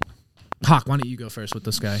 Hawk, why don't you go first with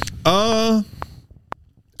this guy? I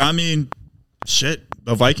mean, shit.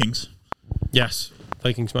 The Vikings. Yes.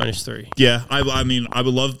 Vikings -3. Yeah, I mean, I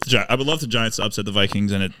would love the Giants to upset the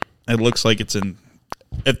Vikings, and it looks like it's in.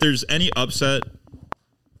 If there's any upset,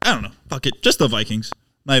 I don't know. Fuck it, just the Vikings. I'm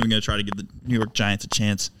not even gonna try to give the New York Giants a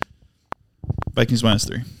chance. Vikings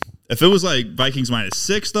 -3. If it was like Vikings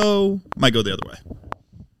 -6, though, I might go the other way.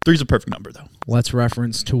 3's a perfect number, though. Let's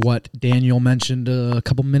reference to what Daniel mentioned a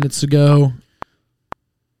couple minutes ago.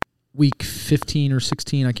 Week 15 or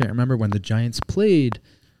 16, I can't remember, when the Giants played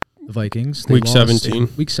the Vikings. They Week lost 17.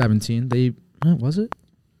 Week 17. Was it?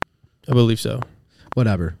 I believe so.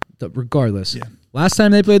 Whatever. Regardless. Yeah. Last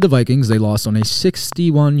time they played the Vikings, they lost on a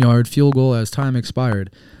 61-yard field goal as time expired.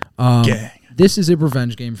 Gang. This is a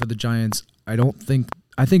revenge game for the Giants. I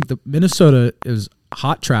think the Minnesota is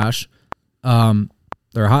hot trash.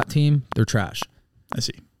 They're a hot team. They're trash. I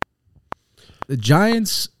see. The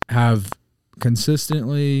Giants have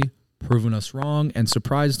consistently proven us wrong and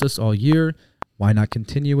surprised us all year. Why not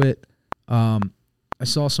continue it? I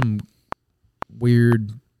saw some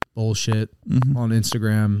weird bullshit on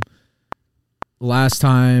Instagram. Last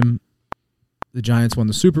time the Giants won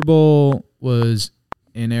the Super Bowl was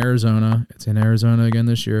in Arizona. It's in Arizona again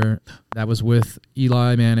this year. That was with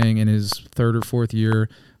Eli Manning in his third or fourth year,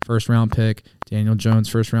 first-round pick. Daniel Jones,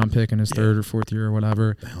 first-round pick in his third or fourth year or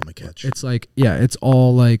whatever. The helmet catch. It's like, yeah, it's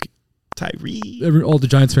all like Tyree. all the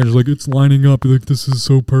Giants fans are like, it's lining up. Like, this is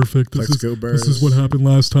so perfect. This Let's go, is Bears. what happened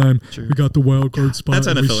last time. True. We got the wild card spot. That's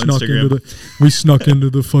and NFL Instagram. we snuck into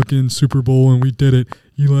the fucking Super Bowl and we did it.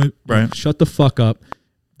 Eli, Right. shut the fuck up.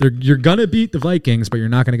 You're gonna beat the Vikings, but you're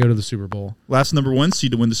not gonna go to the Super Bowl. Last number 1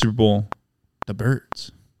 seed to win the Super Bowl, the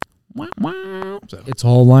Birds. So. It's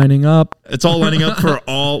all lining up. It's all lining up for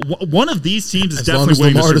all. One of these teams is As long definitely as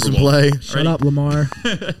winning Lamar the Super doesn't Bowl. play. Shut up, Lamar.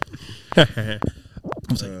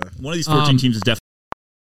 One of these 14 teams is definitely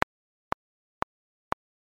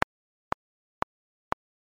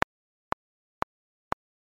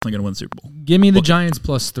going to win the Super Bowl. Give me the Giants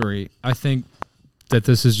 +3. I think that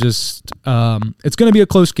this is just it's going to be a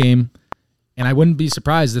close game, and I wouldn't be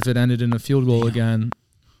surprised if it ended in a field goal again.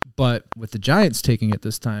 But with the Giants taking it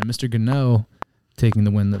this time, Mr. Gano taking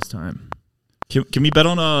the win this time. Can we bet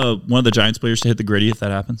on one of the Giants players to hit the gritty if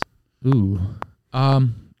that happens? Ooh,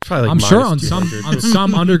 Probably like I'm sure on -200.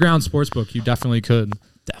 some underground sports book you definitely could.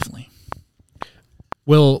 Definitely.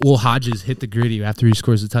 Will Hodges hit the gritty after he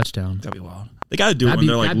scores a touchdown? That'd be wild. They got to do it when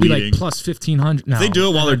they're like that'd be leading. like plus 1,500. No, If they do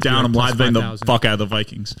it while they're that'd be down, like I'm plus live betting the 5,000. fuck out of the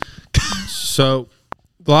Vikings. So,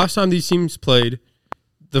 the last time these teams played,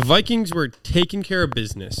 the Vikings were taking care of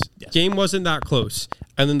business. Yes. Game wasn't that close.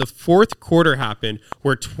 And then the fourth quarter happened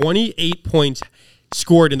where 28 points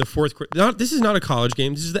scored in the fourth quarter. This is not a college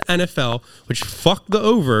game. This is the NFL, which fucked the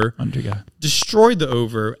over, Under guy. destroyed the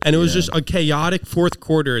over, and it was just a chaotic fourth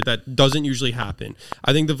quarter that doesn't usually happen.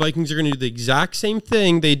 I think the Vikings are going to do the exact same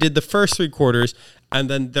thing they did the first three quarters, and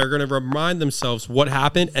then they're going to remind themselves what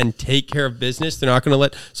happened and take care of business. They're not going to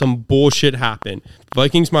let some bullshit happen.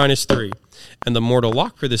 Vikings -3. And the mortal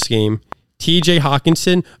lock for this game, TJ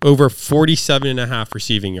Hawkinson over 47.5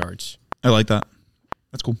 receiving yards. I like that.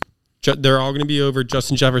 That's cool. They're all going to be over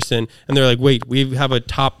Justin Jefferson. And they're like, wait, we have a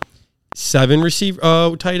top 7 receiver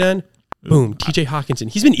tight end. Boom, TJ Hawkinson.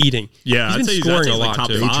 He's been eating. Yeah, he's I'd been say scoring he's a like lot top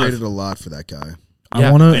too. They 5. traded a lot for that guy. I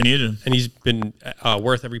Yeah. want They to. needed him. And he's been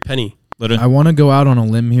worth every penny. I want to go out on a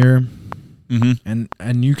limb here, Mm-hmm.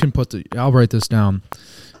 and you can put I'll write this down.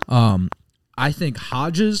 I think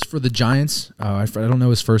Hodges for the Giants. I don't know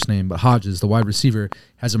his first name, but Hodges, the wide receiver,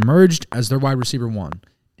 has emerged as their wide receiver 1.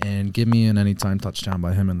 and give me an anytime touchdown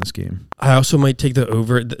by him in this game. I also might take the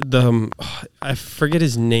over. I forget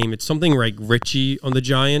his name. It's something like Richie on the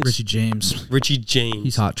Giants. Richie James. Richie James.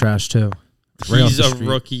 He's hot trash too. He's a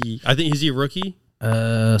rookie. I think, is he a rookie?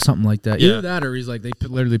 Something like that. Yeah. Either that or he's like they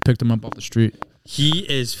literally picked him up off the street. He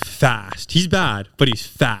is fast. He's bad, but he's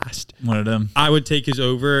fast. One of them. I would take his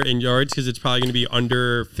over in yards because it's probably going to be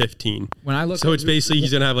under 15. When I look, So it's basically he's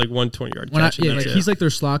going to have like 120-yard catch. He's like their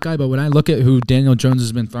slot guy. But when I look at who Daniel Jones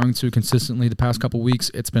has been throwing to consistently the past couple weeks,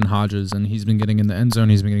 it's been Hodges, and he's been getting in the end zone.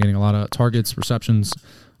 He's been getting a lot of targets, receptions,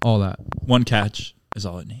 all that. One catch is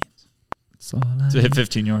all it needs That's all I to hit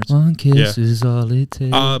 15 yards. One kiss is all it takes.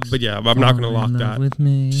 But yeah, I'm not going to lock that with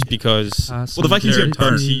me. just because. Well, the Vikings get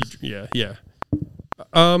turned. Yeah.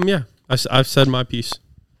 I've said my piece.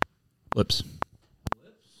 Lips.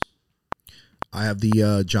 I have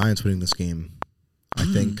the Giants winning this game. I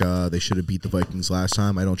think they should have beat the Vikings last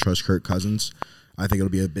time. I don't trust Kirk Cousins. I think it'll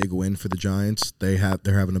be a big win for the Giants. They're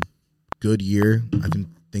having a good year. I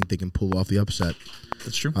think they can pull off the upset.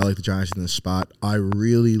 That's true. I like the Giants in this spot. I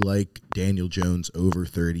really like Daniel Jones over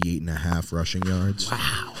 38.5 rushing yards.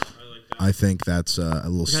 Wow. I think that's a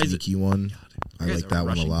little sneaky one. I like that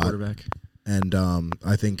one a lot. And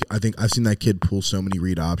I think I've seen that kid pull so many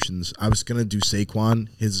read options. I was gonna do Saquon.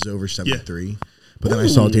 His is over 73. But then I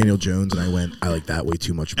saw Daniel Jones and I went, I like that way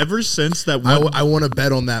too much. Ever since that one, I want to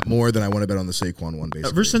bet on that more than I want to bet on the Saquon one,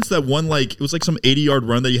 basically. ever since that one, like, it was like some 80-yard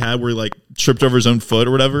run that he had where he, like, tripped over his own foot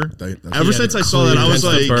or whatever. Ever since I saw that, I was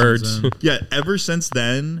like, Birds. yeah, ever since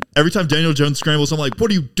then, every time Daniel Jones scrambles, I'm like,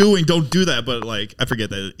 what are you doing? Don't do that. But, like, I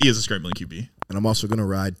forget that he is a scrambling QB. And I'm also going to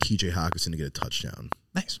ride TJ Hawkinson to get a touchdown.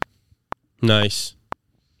 Nice.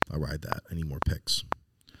 I'll ride that. I need more picks.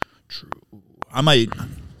 True. I might.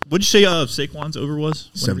 What'd you say Saquon's over was?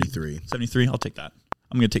 73. 73. I'll take that.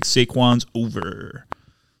 I'm going to take Saquon's over.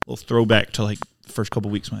 A little throwback to, like, the first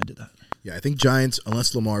couple weeks when I did that. Yeah, I think Giants,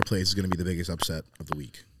 unless Lamar plays, is going to be the biggest upset of the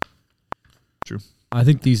week. True. I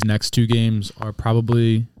think these next two games are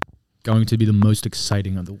probably going to be the most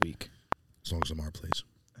exciting of the week. As long as Lamar plays.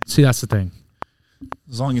 See, that's the thing.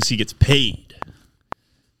 As long as he gets paid.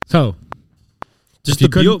 So, Does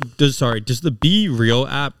the Be Real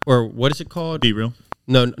app, or what is it called? Be real.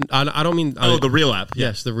 No, I don't mean. The real app.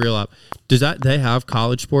 Yes, the real app. Does they have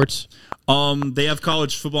college sports? They have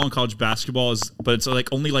college football and college basketball, but it's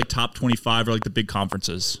like only like top 25 or like the big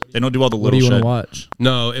conferences. They don't do all the what little do you shit. want to watch?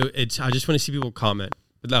 No, it's. I just want to see people comment.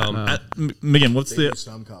 Megan, what's They the? do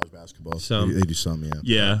some college basketball. Some. They do some, yeah.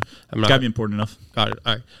 Yeah, I'm not- gotta be important enough. Got it.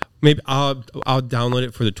 All right. Maybe I'll download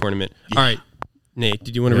it for the tournament. Yeah. All right. Nate,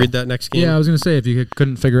 did you want to read that next game? Yeah, I was going to say, if you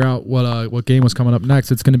couldn't figure out what game was coming up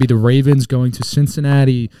next, it's going to be the Ravens going to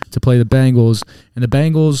Cincinnati to play the Bengals. And the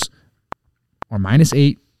Bengals are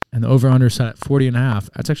 -8, and the over-under set at 40.5.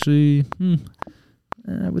 That's actually,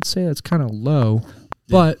 I would say that's kind of low. Yeah.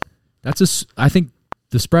 But I think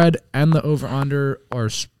the spread and the over-under are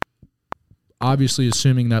obviously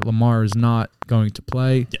assuming that Lamar is not going to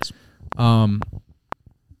play. Yes.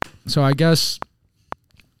 So I guess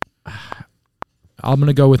I'm going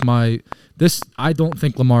to go with I don't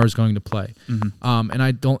think Lamar is going to play. Mm-hmm. And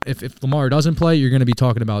I don't, if Lamar doesn't play, you're going to be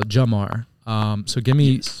talking about Jamar. So give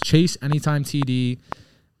me Chase anytime TD.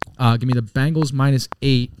 Give me the Bengals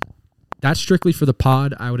 -8. That's strictly for the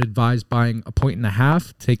pod. I would advise buying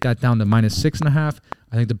 1.5. Take that down to -6.5.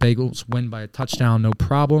 I think the Bengals win by a touchdown, no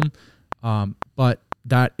problem. But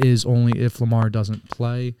that is only if Lamar doesn't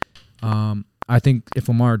play. I think if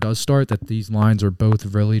Lamar does start, that these lines are both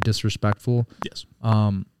really disrespectful. Yes.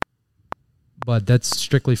 But that's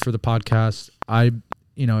strictly for the podcast.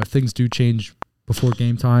 If things do change before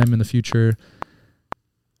game time in the future,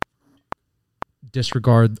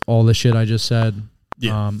 disregard all the shit I just said.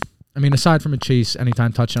 Yeah. Aside from a Chase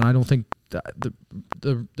anytime touchdown, I don't think that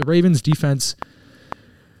the Ravens defense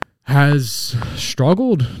has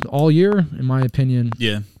struggled all year, in my opinion.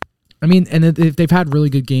 Yeah. And they've had really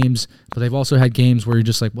good games, but they've also had games where you're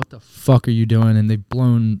just like, what the fuck are you doing? And they've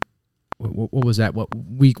blown, what was that?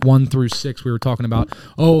 Week 1 through 6 we were talking about.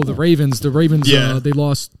 Oh, the Ravens, Yeah. They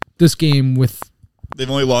lost this game with... They've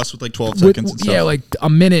only lost with like 12 seconds and stuff. Yeah, like a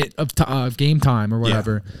minute of game time or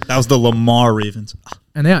whatever. Yeah. That was the Lamar Ravens.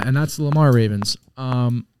 And that's the Lamar Ravens.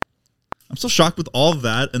 I'm still shocked with all of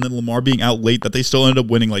that, and then Lamar being out late that they still ended up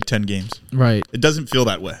winning like 10 games. Right. It doesn't feel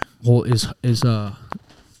that way. Well,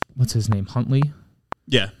 what's his name? Huntley?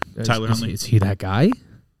 Yeah, Tyler Huntley. Is he that guy?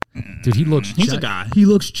 Dude, he's a guy. He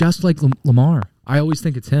looks just like Lamar. I always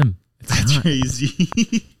think it's him. That's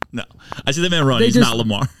crazy. No, I see the man run. They He's just- not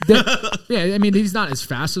Lamar. Yeah, I mean he's not as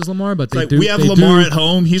fast as Lamar, but they Like, do. we have they Lamar do- at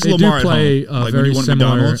home. He's They Lamar do play at home. Like, when very you want similar,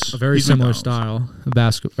 McDonald's, a very he's similar McDonald's. style of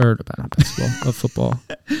basketball, or not basketball, of football.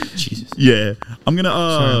 Jesus. Yeah, I'm gonna.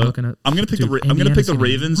 Sorry, I'm looking at. I'm gonna pick dude, I'm gonna pick the Indiana's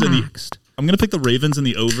Ravens getting and the. waxed. I'm gonna pick the Ravens in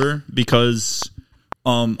the over because,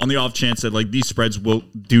 on the off chance that like these spreads will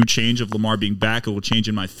do change of Lamar being back, it will change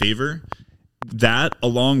in my favor. That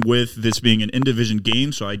along with this being an in-division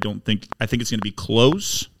game, so I think it's gonna be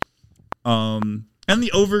close. And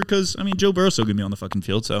the over because I mean Joe Burrow's still gonna be on the fucking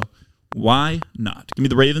field, so why not? Give me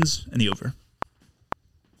the Ravens and the over.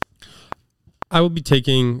 I will be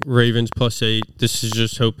taking Ravens +8. This is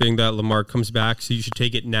just hoping that Lamar comes back, so you should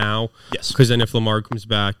take it now. Yes. Because then if Lamar comes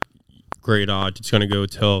back, great odds. It's going to go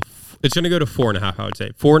to 4.5, I would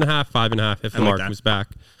say. 4.5, 5.5 if Lamar that. comes back.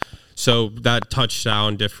 So that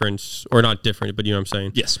touchdown difference, or not different, but you know what I'm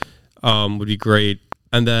saying? Yes. Would be great.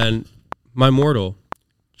 And then my mortal,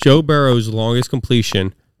 Joe Burrow's longest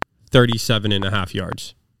completion, 37.5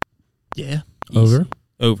 yards. Yeah. Over.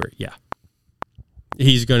 Over, yeah.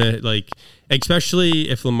 He's going to, like, especially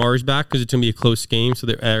if Lamar's back, because it's going to be a close game, so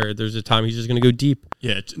there's a time he's just going to go deep.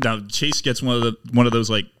 Yeah. Now Chase gets one of those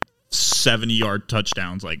like 70-yard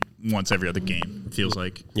touchdowns like once every other game. It feels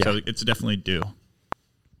like. Yeah. So it's definitely due.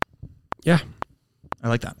 Yeah. I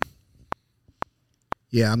like that.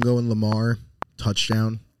 Yeah, I'm going Lamar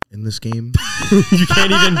touchdown in this game. You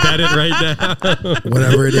can't even bet it right now.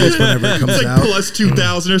 Whatever it is, whenever it comes It's like out. plus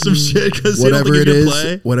 2,000 or some shit because Whatever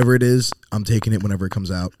it is, I'm taking it whenever it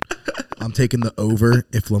comes out. I'm taking the over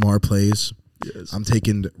if Lamar plays. Yes. I'm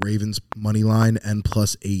taking Ravens money line and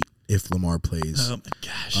 +8 if Lamar plays. Oh my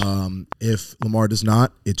gosh. If Lamar does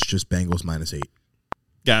not, it's just Bengals -8.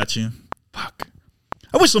 Got you. Fuck.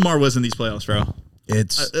 I wish Lamar was in these playoffs, bro.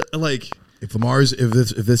 It's Like, if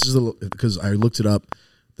this is because I looked it up,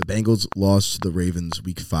 the Bengals lost to the Ravens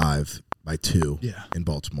week 5 by 2 Yeah. in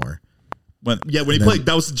Baltimore. when he then- played,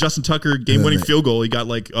 that was the Justin Tucker game-winning they- field goal. He got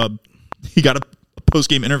like he got a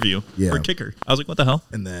post-game interview Yeah. for a kicker. I was like, what the hell?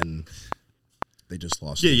 And then they just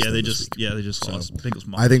lost. Yeah, against yeah, them they this just week. lost. Bengals.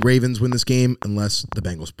 I think Ravens win this game unless the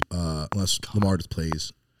Bengals, unless Lamar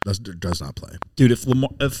does not play. dude, if Lamar,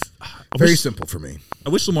 I Very wish, simple for me. I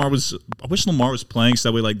wish Lamar was playing so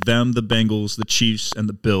that way like them, the Bengals, the Chiefs, and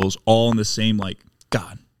the Bills all in the same like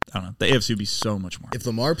God. I don't know. The AFC would be so much more. If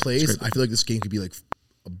Lamar plays, great. I feel like this game could be like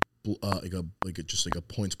just like a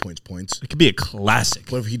points. It could be a classic.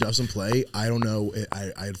 But if he doesn't play, I don't know.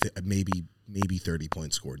 I think maybe 30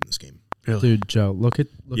 points scored in this game. Dude, Joe, look at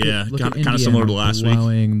Yeah, look kinda at similar Indiana to last week.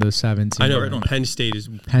 blowing the 17. I know. Right on it. Penn State is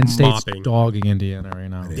Penn State's mopping. dogging Indiana right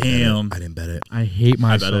now. Damn. I didn't bet it. I hate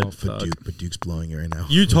bet it. myself. But Duke's blowing it right now.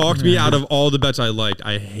 You talked me out of all the bets I liked.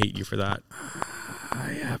 I hate you for that.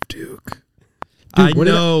 I have Duke. I what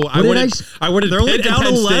did know. I- what did I I wanted They're only Pitt and down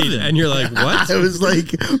Penn 11. State, and you're like, what? I was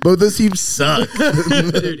like, both those teams suck.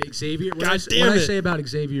 Dude, Xavier. What God I damn it. say about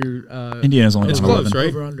Xavier? Indiana's only It's down close, 11. right?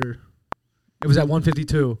 Over under. It was at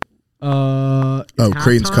 152. Oh,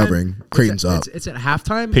 Creighton's covering. Creighton's up. It's at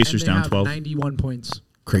halftime. Pacers and they down have 12. 91 points.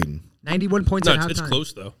 Creighton. 91 points No, at halftime. it's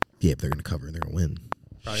close though. Yeah, they're gonna cover and they're gonna win.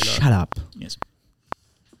 Probably not. Shut up. Yes.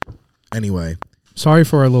 Anyway, Sorry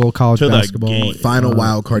for our little college To the basketball. game. final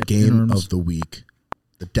wild card game interims. of the week: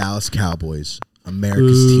 the Dallas Cowboys,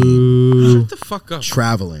 America's team, Boo. Shut the fuck up.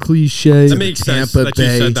 traveling. Cliche. That makes sense Tampa that you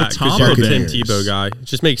Bay said that because you're a Tim Buccaneers. Tebow guy. It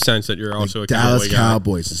just makes sense that you're also The a Dallas Cowboy guy.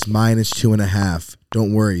 Cowboys is -2.5.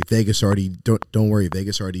 Don't worry, Vegas already don't worry.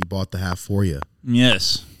 Vegas already bought the half for you.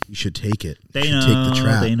 Yes. You should take it. They you should take know, the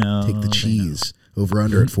trap. they know, take the they cheese. Over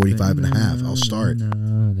under at 45.5. I'll start.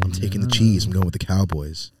 I'm taking the cheese. I'm going with the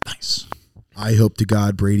Cowboys. Nice. I hope to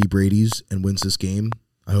God Brady's and wins this game.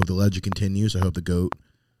 I hope the legend continues. I hope the GOAT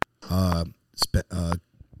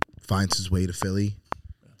finds his way to Philly.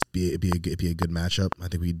 It'd be a good matchup. I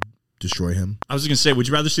think we'd destroy him. I was just gonna say, would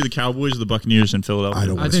you rather see the Cowboys or the Buccaneers in Philadelphia? I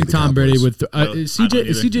don't I wanna think see the Tom Brady Cowboys. with I don't either.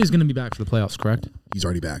 CJ is going to be back for the playoffs, correct? He's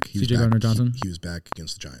already back. He was CJ back. Gardner-Johnson? He was back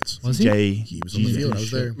against the Giants. Was he? Jay. He was on the field. I was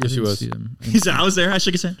there. Yes, he was. See him. He said, I was there. I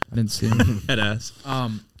shook his hand. I didn't see him. Head ass.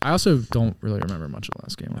 I also don't really remember much of the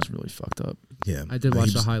last game. It was really fucked up. Yeah, I did He watch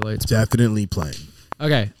was the highlights. Definitely playing.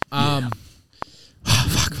 Okay.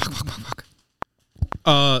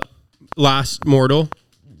 Last mortal.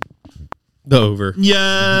 The over. Yes.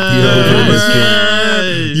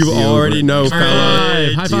 You The already over. know, High fella.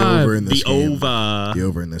 five. High The five. over in this The game. over. The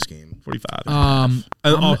over in this game. 45.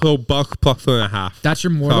 And also buck plus 1.5. That's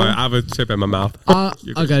your mortal. Sorry, I have a tip in my mouth.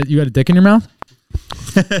 Okay, you got a dick in your mouth?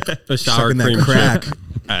 The sour Sucking that cream crack. chip.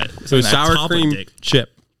 All right. So that sour top cream dick. chip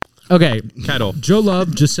Okay. kettle. Joe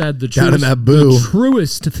Love just said the Down in truest, that boo. the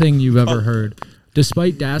truest thing you've ever heard.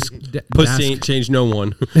 despite Pussy ain't changed no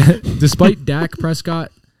one. despite Dak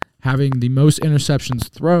Prescott having the most interceptions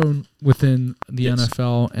thrown within the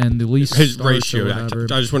NFL and the least His starts ratio. or I whatever.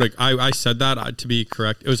 just want to. I said that to be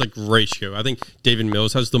correct. It was like ratio. I think David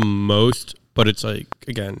Mills has the most, but it's like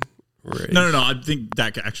again. No. I think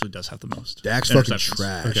Dak actually does have the most. Dak's fucking interceptions.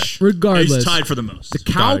 trash. Regardless, He's tied for the most. the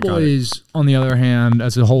Got it. Cowboys, on the other hand,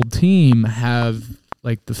 as a whole team, have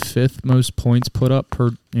like the 5th most points put up per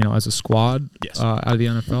as a squad Yes. out of the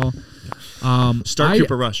NFL. Start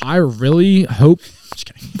Cooper Rush. I really hope Just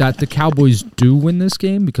kidding. that the Cowboys do win this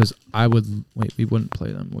game because we wouldn't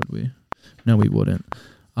play them, would we? No, we wouldn't.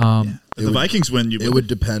 If the Vikings win, It would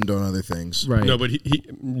depend on other things. Right. No, but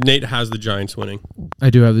Nate has the Giants winning. I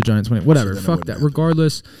do have the Giants winning. Whatever. then it Fuck wouldn't that. happen.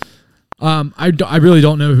 Regardless, I really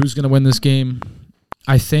don't know who's going to win this game.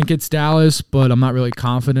 I think it's Dallas, but I'm not really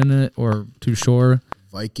confident in it or too sure.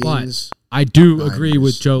 Vikings. I do Niners, agree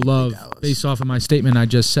with Joe Love Dallas. based off of my statement I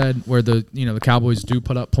just said, where the Cowboys do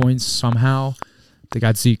put up points somehow. They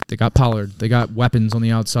got Zeke, they got Pollard, they got weapons on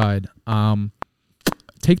the outside.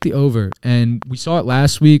 Take the over, and we saw it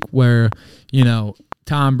last week where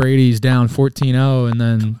Tom Brady's down 14-0 and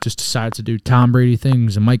then just decides to do Tom Brady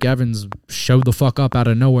things, and Mike Evans showed the fuck up out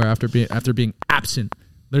of nowhere after being absent,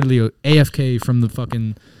 literally AFK from the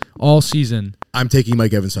fucking all season. I'm taking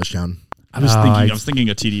Mike Evans touchdown. I was Oh, thinking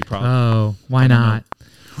a TD problem. Oh, why not?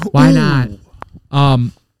 Why not?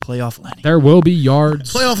 Playoff Lenny. There will be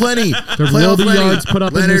yards. Playoff Lenny. There will be yards put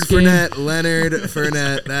up in Leonard this game. Leonard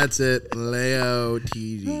Fournette. That's it. Leo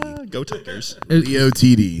TD. Go Tigers. Leo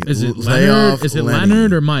TD. Is it Playoff Leonard? Is it Lenny.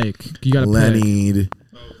 Leonard or Mike? You got to pick. Lenny.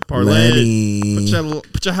 Parlay. Lenny.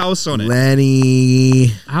 Put your house on it. Lenny.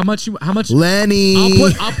 How much? Lenny. Yo,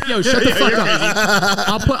 shut the fuck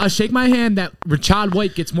up. I'll shake my hand that Rashad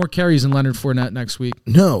White gets more carries than Leonard Fournette next week.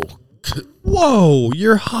 No. Whoa,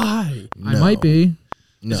 you're high. I might be.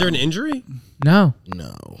 No. Is there an injury? No,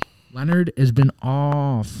 No. Leonard has been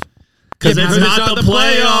off. Because Yeah, it's because not the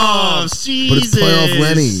playoffs. But it's playoff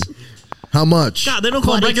Lenny. How much? God, they don't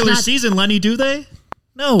call But it it's regular not- season Lenny, do they?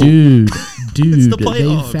 No. Dude, the they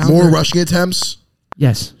playoffs. found More their- rushing attempts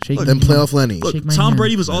Yes, shake than playoff Lenny. Look, Shake my Tom hand.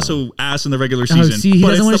 Brady was also ass in the regular Oh, season. see, he but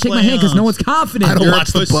doesn't want it's to the shake my hand because no playoffs. one's confident. I don't You're a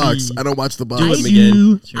watch the pussy. Bucks. I don't watch the Bucks. Do it, I McGinn.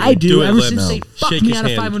 do. I do. Do it, Ever Lip. since No. they fucked Shake me his out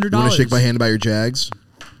of hand. $500. You want to shake my hand about your Jags?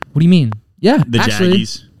 What do you mean? Yeah, The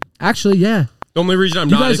Jaggies. Actually, yeah. The only reason I'm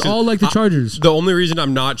You not guys is 'cause all like the Chargers. The only reason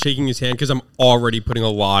I'm not shaking his hand because I'm already putting a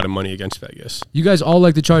lot of money against Vegas. You guys all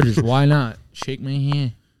like the Chargers. Why not? Shake my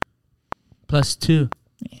hand. +2.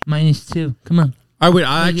 -2. Come on.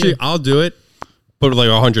 I'll do it, but with like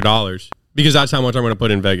 $100 because that's how much I'm going to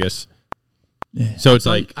put in Vegas. Yeah. So it's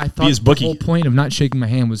like, I thought his the bookie. whole point of not shaking my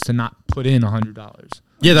hand was to not put in $100.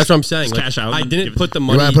 yeah, that's what I'm saying. Just Like, cash out I and didn't give it put the You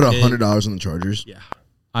money. want to put in- $100 on the Chargers? Yeah,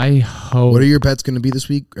 I hope. What are your bets going to be this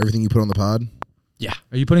week? Everything you put on the pod? yeah.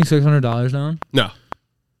 Are you putting $600 down? No,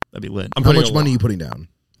 That'd be lit. I'm How putting much a money are lot. you putting down?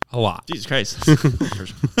 A lot. Jesus Christ.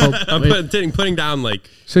 I'm putting down like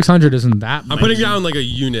 600 isn't that much. I'm putting down like a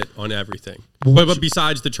unit on everything. But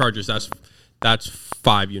besides the Chargers, that's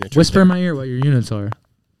 5 units. Whisper in right my ear what your units are.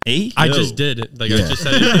 8? there. I just did it. Like I Yeah. just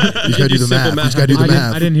said it. You just got to do the simple math. You just got to do the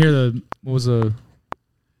math. I didn't hear what was the.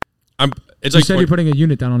 It's You like said you're putting a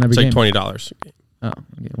unit down on every it's like game. $20. Oh,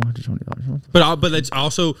 okay, $120. But it's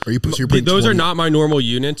also Are you so you're putting those 20 are not my normal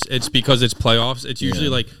units. It's because it's playoffs. It's usually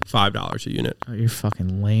Yeah. like $5 a unit. Oh, you're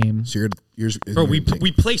fucking lame. So yours is Bro, we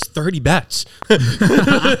placed 30 bets.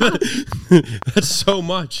 That's so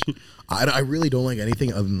much. I really don't like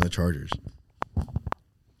anything other than the Chargers.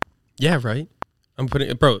 Yeah, right. I'm putting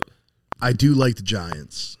it, bro. I do like the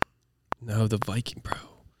Giants. No, the Viking, bro.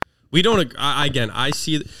 We don't. I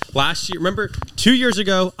see. Last year, remember 2 years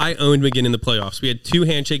ago, I owned McGinn in the playoffs. We had 2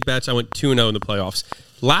 handshake bets. I went 2-0 in the playoffs.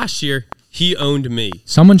 Last year, he owned me.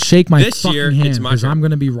 Someone shake my This fucking year, hand it's my because turn. I'm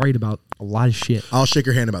going to be right about a lot of shit. I'll shake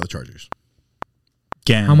your hand about the Chargers.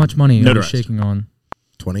 How much money are you Notarized. shaking on?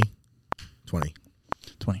 20. 20.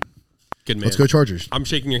 20. Good man. Let's go Chargers. I'm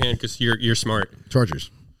shaking your hand because you're smart. Chargers.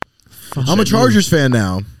 I'm a Chargers fan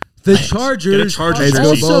now. The Get a Chargers. Chargers are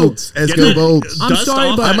Let's go also- Bolts. Let's Get go it. Bolts. I'm Dust sorry,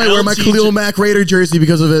 off but I that might wear my LT Khalil Mack Raider jersey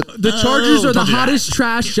because of it. The Chargers are the don't do that. hottest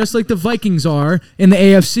trash, just like the Vikings are in the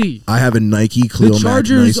AFC. I have a Nike The Khalil Mack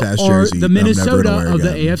Chargers nice ass are jersey. the that I'm never Minnesota gonna wear of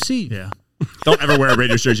the again. AFC. Yeah. Don't ever wear a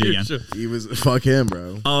Raiders jersey again. He was fuck him,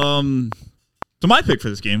 bro. So my pick for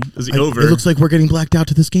this game is the over. It looks like we're getting blacked out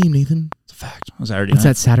to this game, Nathan. It's a fact. It was Saturday What's night.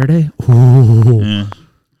 that, Saturday? Ooh. Yeah.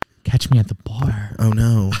 Catch me at the bar. Oh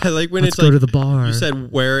no. I like when Let's it's go like to the bar. you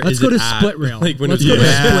said. Where Let's is go it to at? Split Rail. Like when Let's it's go to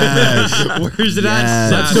Yes. Where's it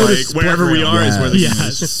Yes. at? Let's go to Like, wherever we are is where the Yes. game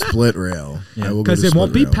is. Split rail. I will go Because to it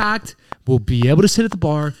won't Split be Rail. packed, we'll be able to sit at the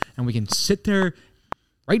bar and we can sit there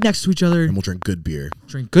right next to each other, And we'll drink good beer.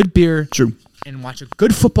 drink good beer, True. and watch a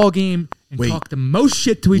good football game and Wait. talk the most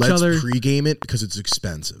shit to each Let's other. pregame it because it's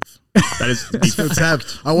expensive. That is. Let's have.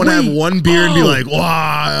 I want to have Wait. one beer and be Oh. like,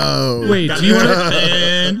 wow. Wait, do you want to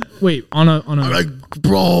And wait on a I'm like,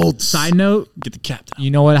 bro. side note? get the cap down.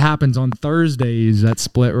 You know what happens on Thursdays at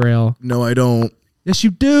Split Rail? No, I don't. Yes,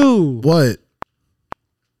 you do. What?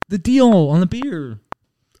 The deal on the beer.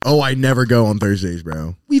 Oh, I never go on Thursdays,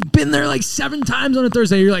 bro. We've been there like 7 times on a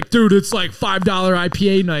Thursday. You're like, dude, it's like $5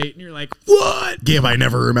 IPA night, and you're like, what? Game I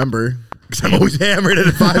never remember because I'm always hammered at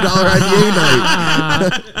a $5 IPA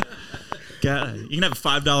night. God, you can have a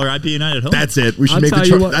 $5 IPA night at home. That's it. We should I'll make tell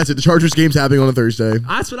you what. that's it. The Chargers game's happening on a Thursday.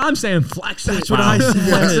 That's what I'm saying. Flex it. That's what I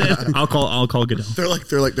said. I'll call good. They're like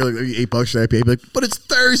 $8 for IPA. Be like, but it's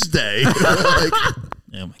Thursday. Like,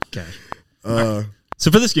 Oh my gosh. So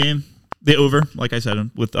for this game, the over, like I said,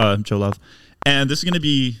 with Joe Love, and this is going to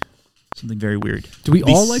be something very weird. Do we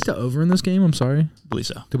all These- like the over in this game? I'm sorry. I believe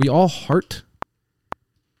so. Do we all heart?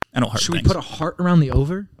 I don't heart Should we things. put a heart around the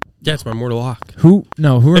over? Yeah, it's my mortal lock. Who?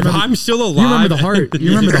 No. Who If remember? I'm still alive, You remember the heart. You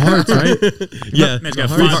remember the hearts, right? Yeah, Man's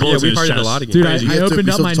got we 5 yeah, bullets in we his hearted a chest. lot of games. Dude, Crazy. I opened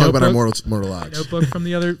we up still my talk about our notebook. mortal locks. Notebook from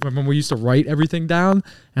the other from when we used to write everything down,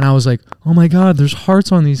 and I was like, "Oh my God, there's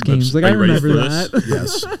hearts on these games!" Like Are I you ready remember for that. this?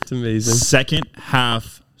 Yes. It's amazing. Second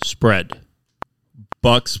half spread.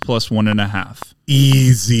 Bucks plus 1.5.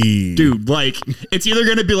 Easy. Dude, like it's either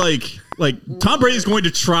going to be like Tom Brady's going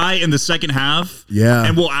to try in the second half, Yeah.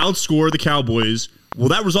 and will outscore the Cowboys. Will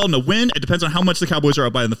that result in a win? It depends on how much the Cowboys are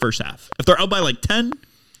up by in the first half. If they're up by like 10,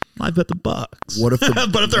 I bet the Bucks. What if the-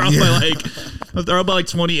 but if they're up Yeah. if they're up by like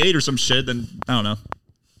 28 or some shit, then I don't know.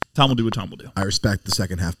 Tom will do what Tom will do. I respect the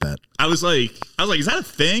second half bet. I was like, is that a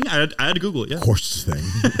thing? I had to Google it. Yeah, Of course, it's a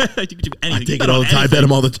thing. you could do anything. I You take bet it all on the time. I bet anything.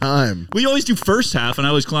 him all the time. We always do first half, and I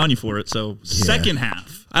always clown you for it. So second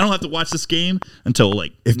half, I don't have to watch this game until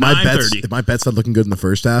like If my 9:30. bet's not looking good in the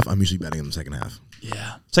first half, I'm usually betting in the second half.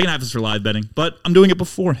 Yeah, second half is for live betting, but I'm doing it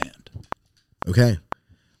beforehand. Okay,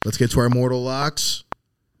 let's get to our mortal locks.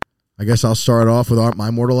 I guess I'll start off with my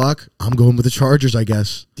mortal lock. I'm going with the Chargers. I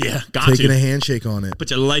guess Yeah, got taking to a handshake on it. put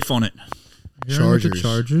your life on it. You're with the Chargers.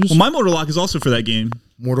 Chargers. Well, my mortal lock is also for that game,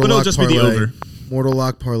 Mortal but it'll lock just parlay. be the over. Mortal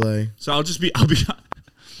lock parlay So I'll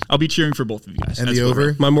be cheering for both of you guys. and That's the what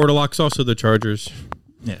over. My mortal lock's also the Chargers.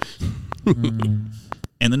 Yeah. And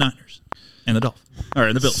the Niners. And the Dolphins.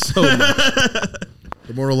 And the Bills.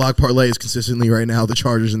 The mortal lock parlay is consistently right now the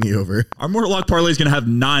Chargers and the over. Our mortal lock parlay is going to have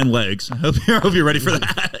 9 legs. I hope you're ready for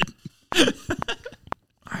that.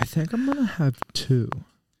 I think I'm gonna have 2.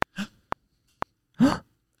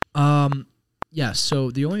 Yeah.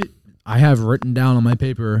 So the only I have written down on my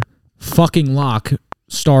paper, fucking lock,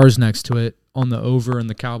 stars next to it on the over in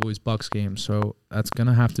the Cowboys Bucks game. So that's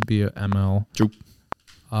gonna have to be a ML. True.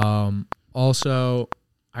 Also,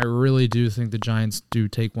 I really do think the Giants do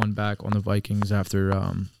take one back on the Vikings after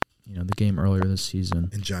the game earlier this season.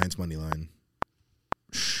 And Giants money line.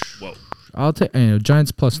 Whoa. I'll take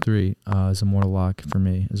Giants +3 is a mortal lock for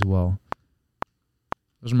me as well.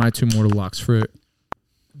 Those are my 2 mortal locks for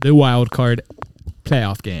the wild card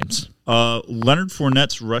playoff games. Leonard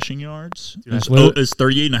Fournette's rushing yards is what-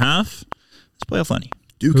 38.5. It's playoff money.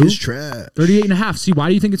 Duke Who? is trash. 38.5. See, why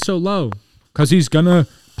do you think it's so low? Because he's gonna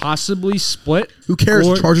possibly split. Who cares?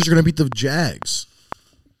 Or- The Chargers are going to beat the Jags.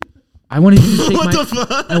 I wanted you to shake What my. the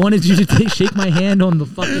fuck? I wanted you to shake my hand on the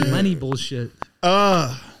fucking Lenny bullshit.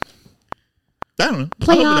 I don't know. I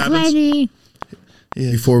hope it happens. ready.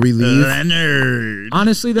 Before we leave, Leonard.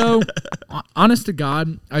 Honestly, though, honest to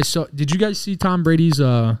God, I saw. Did you guys see Tom Brady's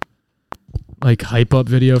hype up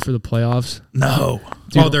video for the playoffs? No.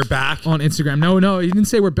 Dude, Oh, they're back. on Instagram. No, he didn't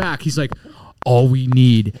say we're back. He's like, all we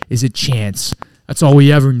need is a chance. That's all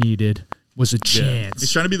we ever needed was a chance.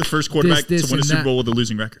 He's trying to be the first quarterback This, to win a and Super that. Bowl with a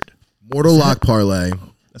losing record. mortal lock parlay, That's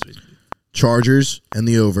what he's going to do. Chargers and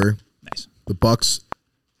the over, Nice. the Bucks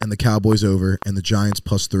and the Cowboys over, and the Giants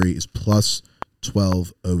 +3 is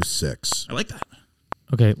 +1206. I like that.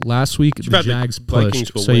 Okay, last week the bad the Jags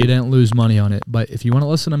Vikings pushed, will so you win. didn't lose money on it. But if you want to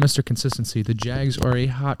listen to Mr. Consistency, the Jags are a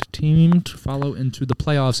hot team to follow into the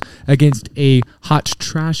playoffs against a hot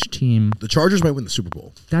trash team. The Chargers might win the Super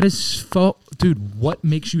Bowl. That is dude. What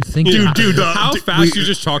makes you think that? How fast you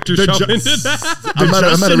just talked yourself Ju- into that? I'm gonna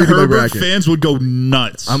Justin redo my Herbert bracket. fans would go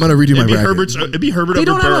nuts. I'm gonna redo my bracket. It'd be Herbert They over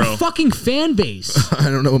don't have Burrow. a fucking fan base. I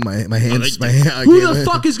don't know what my hands. they My do. hand. I Who can't- the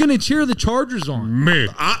fuck is going to cheer the Chargers on? Me.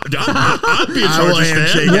 I'd be a I will Chargers handshake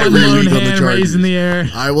fan. One every lone week on the hand Chargers. raised in the air.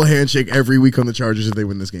 I will handshake every week on the Chargers if they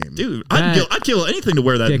win this game. Dude, That- I'd kill anything to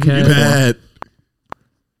wear that. Dickhead. uniform. Bet.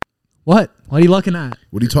 What? What are you looking at?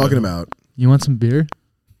 What are you talking about? You want some beer?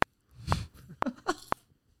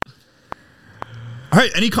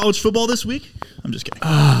 right, any college football this week? I'm just kidding.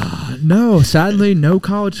 No, sadly, no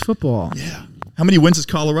college football. Yeah. How many wins is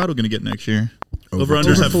Colorado going to get next year?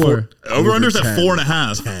 Over-unders at 4. Over-unders at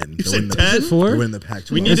 4.5. 10. You said They're 10? Four? winning the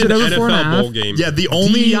Pac-12. We Is needed it an over 4.5? NFL bowl game. Yeah, the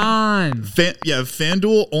only Dion.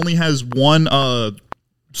 FanDuel only has one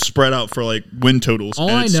spread out for like win totals,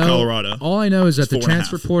 and it's Colorado. All I know is that the 4.5.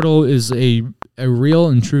 transfer portal is a real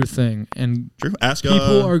and true thing, and True. Ask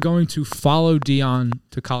people are going to follow Dion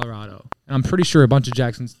to Colorado. And I'm pretty sure a bunch of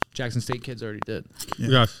Jackson State kids already did.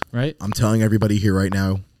 Yes. Right? I'm telling everybody here right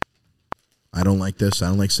now, I don't like this. I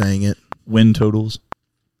don't like saying it. win totals.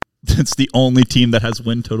 It's the only team that has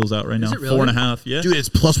win totals out right now. it really? 4.5. Yeah. Dude, it's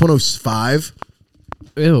plus 105.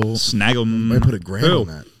 Ew. Snag them. Might put a grand Who? on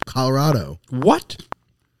that. Colorado. What?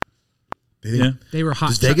 They think- Yeah. They were hot.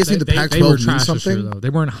 Does Vegas they, think the they Pac-12 were means trash this year, something? though. They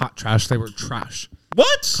weren't hot trash. They were trash.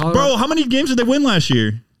 What? Colorado- Bro, how many games did they win last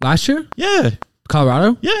year? Last year, Yeah.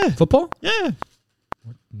 Colorado Yeah. football, Yeah.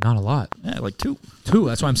 not a lot. Yeah, like 2. Two.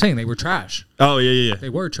 That's why I'm saying they were trash. Oh, yeah. They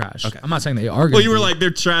were trash. Okay. I'm not saying they are. Well, gonna you were be. like,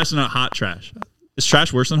 they're trash and not hot trash. Is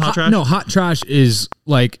trash worse than hot trash? No, hot trash is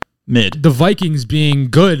like Mid. the Vikings being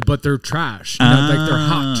good, but they're trash. You know, like they're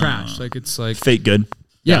hot trash. Like it's like Fake good.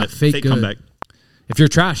 yeah, Got it. fake good. comeback. If you're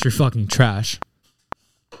trash, you're fucking trash.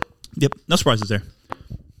 Yep. No surprises there.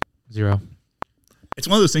 0. It's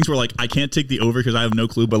one of those things where, like, I can't take the over because I have no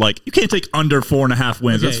clue, but, like, you can't take under 4.5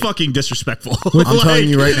 wins. Okay. That's fucking disrespectful. I'm telling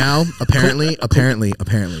you right now, apparently,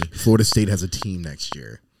 Florida State has a team next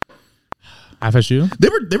year. FSU, They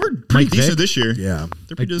were pretty Mike decent Vick? this year. Yeah.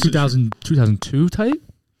 They're like pretty decent. 2002 type,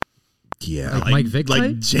 Yeah. Like Mike Vick like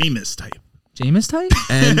type? Jameis type. Jameis type.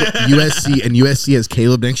 And USC has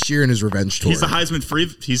Caleb next year in his revenge tour. He's the Heisman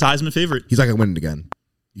favorite. He's not gonna win it again.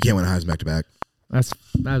 You can't win a Heisman back to back. That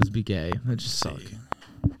would be gay. That just suck.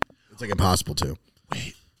 It's like impossible to. I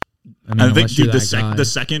mean, I think, unless you're dude, that guy. the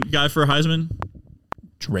second guy for Heisman,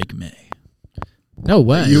 Drake May. No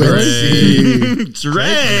way. USC.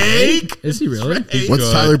 Drake. Is he really? What's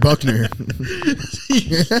Good. Tyler Buckner?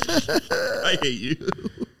 I hate you.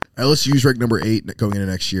 LSU's ranked number 8 going into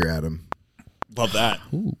next year. Adam. Love that.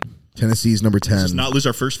 Tennessee's number 10. Let's not lose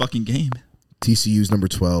our first fucking game. TCU's number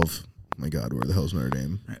 12. Oh my God, where the hell's Notre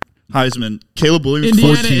Dame? Heisman. Caleb Williams.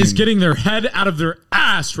 Indiana 14. is getting their head out of their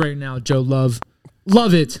ass right now. Joe Love,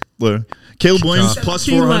 love it. Caleb Williams Tough. plus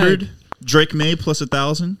 17 400. leg. Drake May plus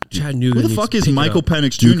 1,000. Chattanooga. Who the needs fuck to is pick it Michael up.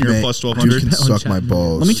 Penix Duke Jr. May- plus Duke 1,200? can suck my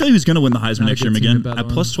balls. Let me tell you who's going to win the Heisman Not a next year good team to again. bet At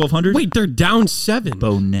on. plus 1,200. Wait, they're down 7.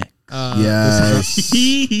 Bo Nix. Yes.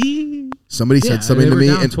 Somebody Yeah, said something they to were me,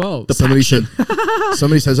 down and 12. somebody said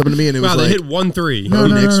something to me, and it Wow, was they like, hit 1-3. No, Bo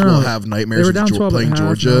no, Nix no, will no. have They nightmares were of down 12 playing at half,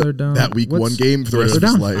 now Georgia they're down- that week what's- one game for the rest They're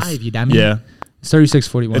of his down life. 5, you dummy. Yeah. It's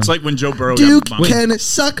 36-41. It's like when Joe Burrow Duke got bombed. can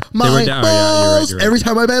suck were my down. Yeah, balls. you're right. Every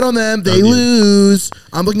time I bet on them, they yeah. lose.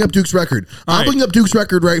 I'm looking up Duke's record. I'm right. looking up Duke's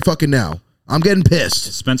record right fucking now. I'm getting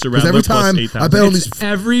pissed. Spencer Because Rattler every plus time 8,000. I bet on these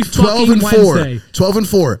every 12 fucking and 4. Wednesday. 12 and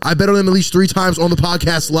 4. I bet on them at least 3 times on the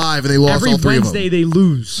podcast live, and they lost Every all 3 Wednesday of them. they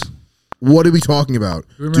lose. What are we talking about?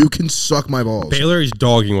 Remember- Duke can suck my balls. Baylor is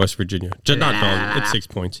dogging West Virginia. Just not dogging. It's 6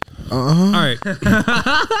 points. All right,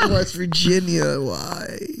 West Virginia,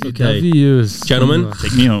 why? okay, W's. Gentlemen.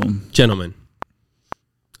 Take me home. gentlemen.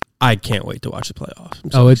 I can't wait to watch the playoffs.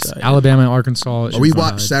 I'm so Oh, it's excited. Alabama and Arkansas. Are we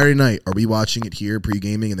watch Saturday night? Are we watching it here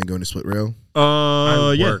pre-gaming and then going to Split Rail?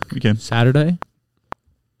 Yeah, work. we can Saturday?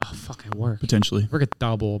 Oh, fuck, I work. potentially. I work a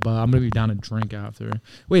double, but I'm going to be down to drink after.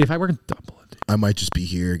 Wait, if I work a double. I might just be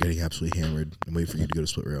here getting absolutely hammered and wait for you to go to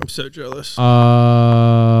Split Rail. I'm so jealous.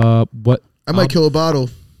 What? I might kill a bottle.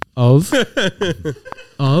 Of?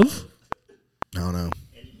 Of? I don't know.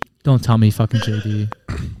 Don't tell me fucking JD.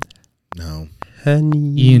 No.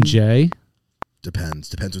 E and J. Depends.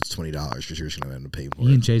 Depends what's $20 because you're just going to end up paying for E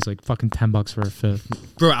and it. J's like fucking $10 for a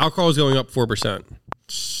fifth. Bro, alcohol is going up 4%.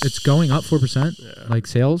 It's going up 4%? Like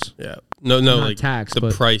sales? Yeah. No, Not like tax, the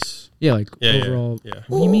but- price. Yeah, like Yeah, yeah, overall. yeah.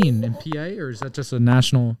 What do you mean? In PA? Or is that just a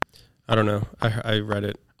national? I don't know. I read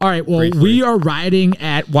it. All right, well, Briefly. we are rioting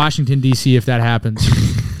at Washington, D.C. if that happens.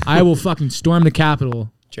 I will fucking storm the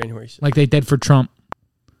Capitol January 6th. like they did for Trump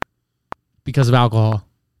because of alcohol.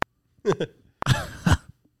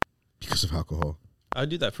 Because of alcohol. I'd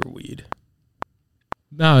do that for weed.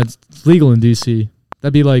 No, it's legal in D.C.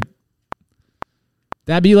 That'd be like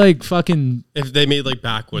fucking If they made like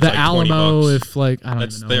backwoods, the like Alamo. $20. If like I don't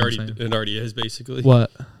That's even know they what already I'm saying. it already is basically.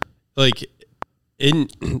 What? Like in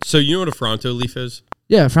so you know what a Fronto leaf is?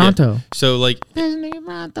 Yeah, Fronto. So like Disney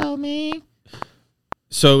Fronto me.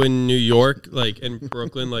 so in New York, like in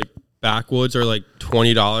Brooklyn, like backwoods are like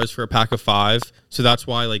 $20 for a pack of 5. So that's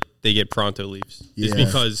why like they get Pronto leaves. It's Yeah.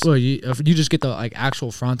 because Well, you just get the like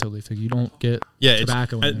actual Fronto leaf. Like, you don't get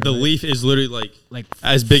tobacco. in there, the right? leaf is literally like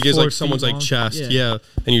as big as 4 like someone's feet like long. chest. Yeah.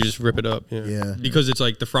 And you just rip it up. Yeah. Yeah. Because it's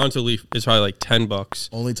like the Fronto leaf is probably like $10.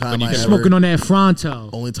 Only time you I can ever, Smoking on that Fronto.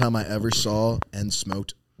 only time I ever saw and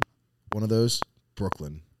smoked one of those,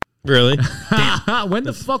 Brooklyn. Really? When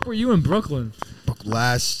the fuck were you in Brooklyn?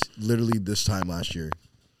 Literally this time last year.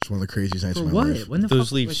 It's one of the craziest nights For of my what? life. When the Those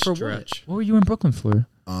fuck, leaves for stretch. What were you in Brooklyn for?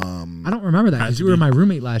 I don't remember that because you were my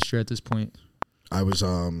roommate last year at this point. I was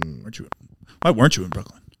Why weren't you in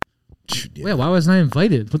Brooklyn? yeah. Yeah, why wasn't I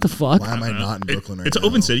invited? What the fuck? Why am I not in Brooklyn right It's now? an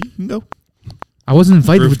open city. You can go. I wasn't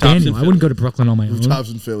invited with Rooftops in Daniel. I Philly. wouldn't go to Brooklyn on my own. Rooftops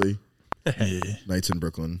in Philly. Yeah. Nights in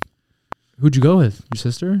Brooklyn. Who'd you go with? Your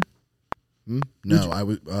sister? No, I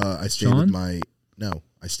was. I stayed Sean? with my. No,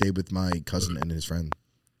 I stayed with my cousin and his friend.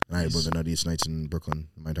 And I had one of the nuttiest nights in Brooklyn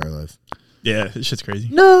in my entire life. Yeah, this shit's crazy.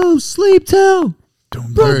 No, sleep till.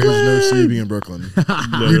 There is no sleeping in Brooklyn.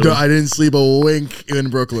 I didn't sleep a wink in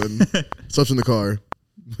Brooklyn. Slept in the car.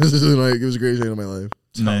 This is like it was the greatest night of my life.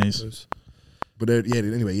 Nice. But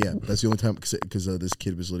anyway, yeah, that's the only time because this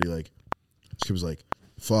kid was literally like,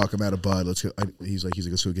 "Fuck, I'm out of bud. Let's go." He's like,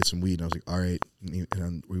 let's go get some weed. And I was like, "All right."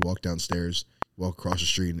 And we walked downstairs, walk across the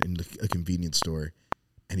street into a convenience store,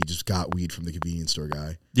 and he just got weed from the convenience store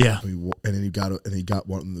guy. Yeah. And then he got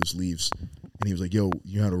one of those leaves, and he was like, "Yo,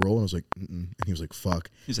 you know how to roll?" And I was like, "Mm-mm." And he was like, "Fuck."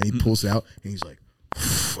 And he pulls it out, and he's like,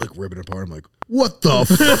 like ripping it apart. I'm like, "What the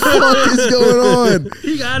fuck is going on?"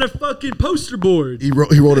 He got a fucking poster board. He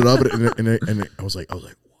rolled it up, and I was like,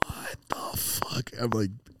 "What the fuck?" I'm like,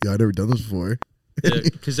 "Yeah, I've never done this before."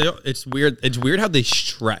 Because it's weird. It's weird how they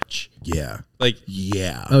stretch. Yeah, Like,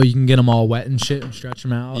 yeah. Oh, you can get them all wet and shit and stretch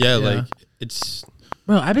them out. yeah, like it's.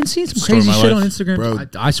 Bro, I've been seeing some Story of crazy my shit on life. Instagram.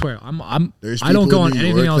 Bro, I swear, There's I don't people go in on New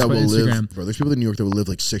anything York else that but will Instagram. Bro, there's people in New York that will live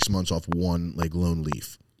like 6 months off one like lone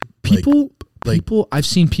leaf. People, like- I've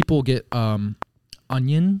seen people get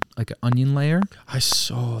onion, like an onion layer, I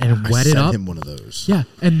saw that. and I wet it sent up. him one of those. Yeah,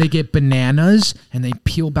 and they get bananas and they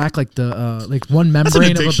peel back like the like one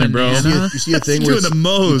membrane of a addiction, bro. banana. You see a thing You're where doing the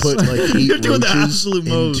most. you put like 8 You're doing the roaches absolute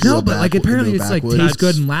most. into No, a but like back- apparently into a it's like backwoods. tastes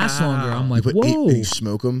good and lasts longer. I'm like, You put 8 whoa. and you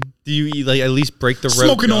smoke them. Do you eat, like at least break the rope?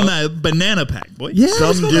 Smoking on up? that banana pack, boy. Yeah,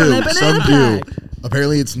 Some smoking on do. that Some banana do. pack.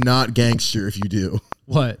 Apparently, it's not gangster if you do.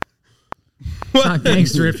 What? It's not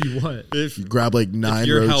gangster if you what? If You grab like 9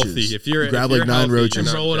 you're roaches. healthy, if you're grab if like you're 9 healthy, roaches, you're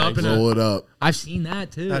not roll it up in gangster. a- roll it up. I've seen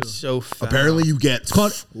that too. That's so fat. Apparently, you get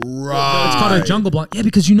called- fried. It's called a jungle blunt. Yeah,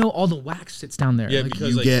 because you know all the wax sits down there. Yeah, Like, because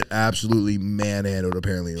You like get absolutely manhandled.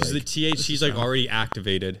 Apparently, the like THC is like already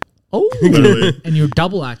activated, oh, Literally. and you're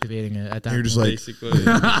double activating it at that. you're just point. like,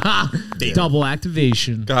 basically. double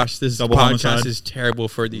activation. Gosh, this Double podcast homicide. is terrible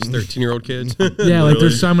for these 13-year-old kids. Yeah, like Literally.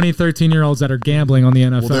 there's so many 13-year-olds that are gambling on the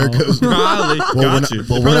NFL. well, there goes. Probably. Well, we're Got not, to. but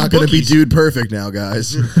They're we're probably not going to be bookies. dude perfect now,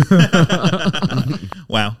 guys.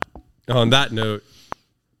 Wow. On that note,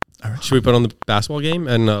 should we put on the basketball game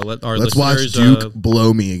and let our Let's watch listeners? Duke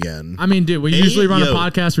blow me again. I mean, dude, we Hey, usually run a yo.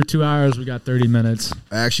 podcast for 2 hours. We got 30 minutes.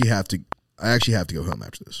 I actually have to go home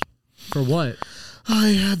after this. For what? I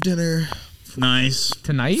have dinner. Nice.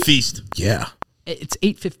 Tonight? Feast. Yeah. It's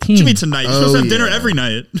 8:15. What do you mean tonight? You're supposed to have dinner yeah. every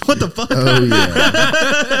night. What the fuck? Oh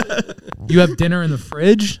yeah. You have dinner in the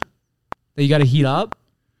fridge that you got to heat up,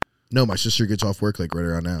 No, my sister gets off work like right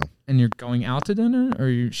around now. and you're going out to dinner,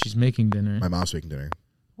 or she's making dinner. My mom's making dinner.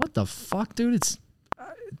 What the fuck, dude? It's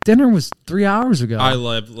dinner was 3 hours ago. I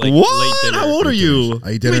love like What? late dinner. How old are you?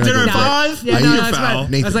 I eat You dinner eat dinner and at I go 5? yeah, I no, eat- that's, foul.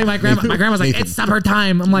 what, that's like my grandma. My grandma's like, Nathan. it's supper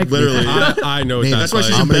time. I'm like, Literally. I know what Nathan, that's That's why like.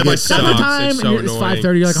 she's I'm in gonna bed by get 7. supper time. It's so and it's annoying.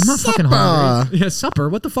 5:30. You're like, I'm not fucking Supper. hungry. Yeah, supper.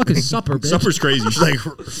 What the fuck is supper, bitch? Supper's crazy. She's like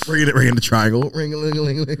ringing the triangle. Ring a ling a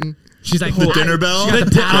ling ling. She's like, The dinner bell. She got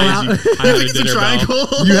the paddle out. Crazy. I have You a think it's a dinner bell.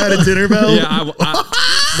 triangle? You had a dinner bell? Yeah,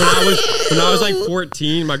 when I was like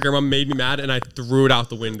 14, my grandma made me mad, and I threw it out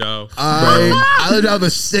the window. I lived out in the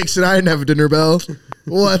 6 and I didn't have a dinner bell.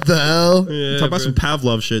 What the hell? Yeah, Talk about bro. some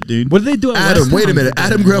Pavlov shit, dude. What did they do at Adam, West wait a Town minute. today?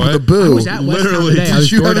 Adam grew up with a What? I boo. was at West Town Literally. today. I Did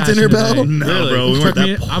was you have a DoorDashing dinner bell? today. No, Really? bro. We Took weren't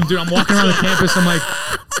me, that. I'm walking around the campus. I'm like,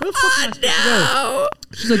 where the fuck am I supposed to go?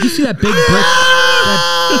 She's like, you see that big brick?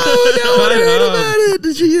 Oh, no, I heard about it.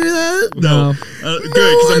 Did you hear that? No. Good,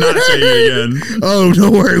 because I'm not saying it again. Oh,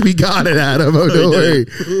 don't worry. We got it, Adam. Oh, don't worry.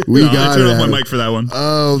 We No, I got turned it. off my Adam. mic for that one.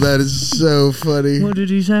 Oh, that is so funny. What did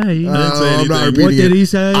he say? I didn't say I'm not anything. repeating What did it. he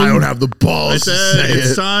say? I don't have the I balls to said say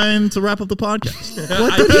it's it. time to wrap up the podcast.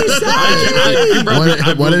 What did he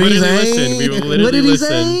say? What did he say? We will literally What did he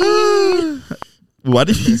listen. say? What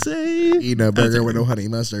did he say? Eating a burger with no honey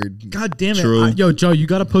mustard. God damn it. True. Yo, Joe, you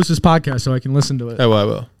got to post this podcast so I can listen to it. I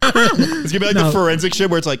will. It's gonna be like No. the forensic shit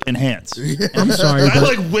where it's like enhance. I'm sorry. I but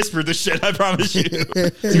like whispered this shit. I promise you.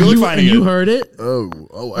 So you look finding you it. heard it? Oh,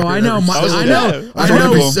 I know. I know. I heard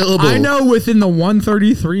every syllable. I know within the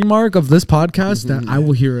 133 mark of this podcast that I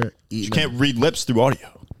will hear it. You can't read lips through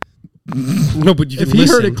audio. No, but you can If he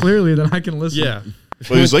listen. heard it clierly, then I can listen. Yeah.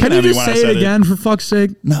 Well, he was looking Can you at me just when I say said it again for fuck's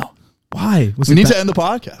sake? No. Why? Was We it need bad? to end the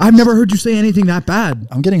podcast. I've never heard you say anything that bad.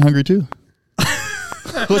 I'm getting hungry too.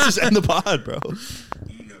 Let's just end the pod, bro.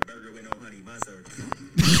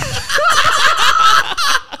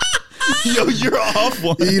 Yo, you're off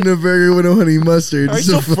one. Eating a burger with no honey mustard. Are you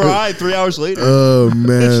still fried 3 hours later? Oh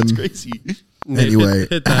man. It's crazy. Anyway,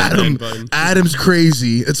 hit that like button. Adam's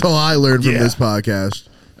crazy. That's all I learned from Yeah. this podcast.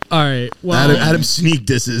 All right. Well, Adam sneak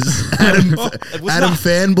disses. Adam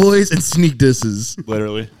fanboys and sneak disses.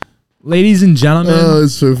 Literally. ladies and gentlemen, Oh,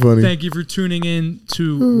 it's so funny. thank you for tuning in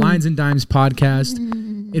to Lines and Dimes podcast.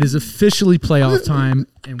 It is officially playoff time,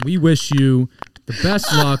 and we wish you the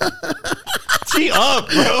best luck. Tee up,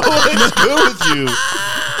 bro. What's good with you?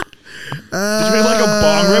 Did you make like a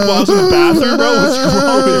bong rip while I was in the bathroom, bro? What's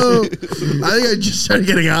wrong with you? I think I just started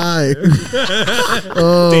getting high.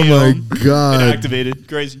 Oh Damn. my god. Inactivated.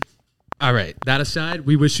 Crazy. All right. That aside,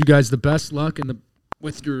 we wish you guys the best luck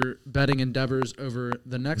with your betting endeavors over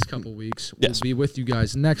the next couple weeks. We'll Yes. be with you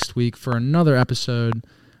guys next week for another episode.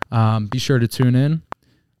 Be sure to tune in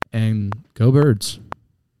and go Birds.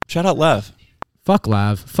 Shout out Lev. Fuck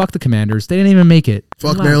Lav. Fuck the Commanders. They didn't even make it.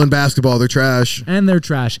 Fuck Lav. Maryland basketball. They're trash. And they're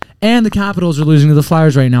trash. And the Capitals are losing to the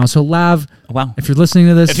Flyers right now. So Lav, Wow. if you're listening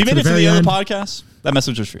to this, If you made it to very the end end, of the podcast, that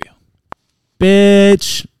message was for you.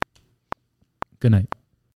 bitch. Good night.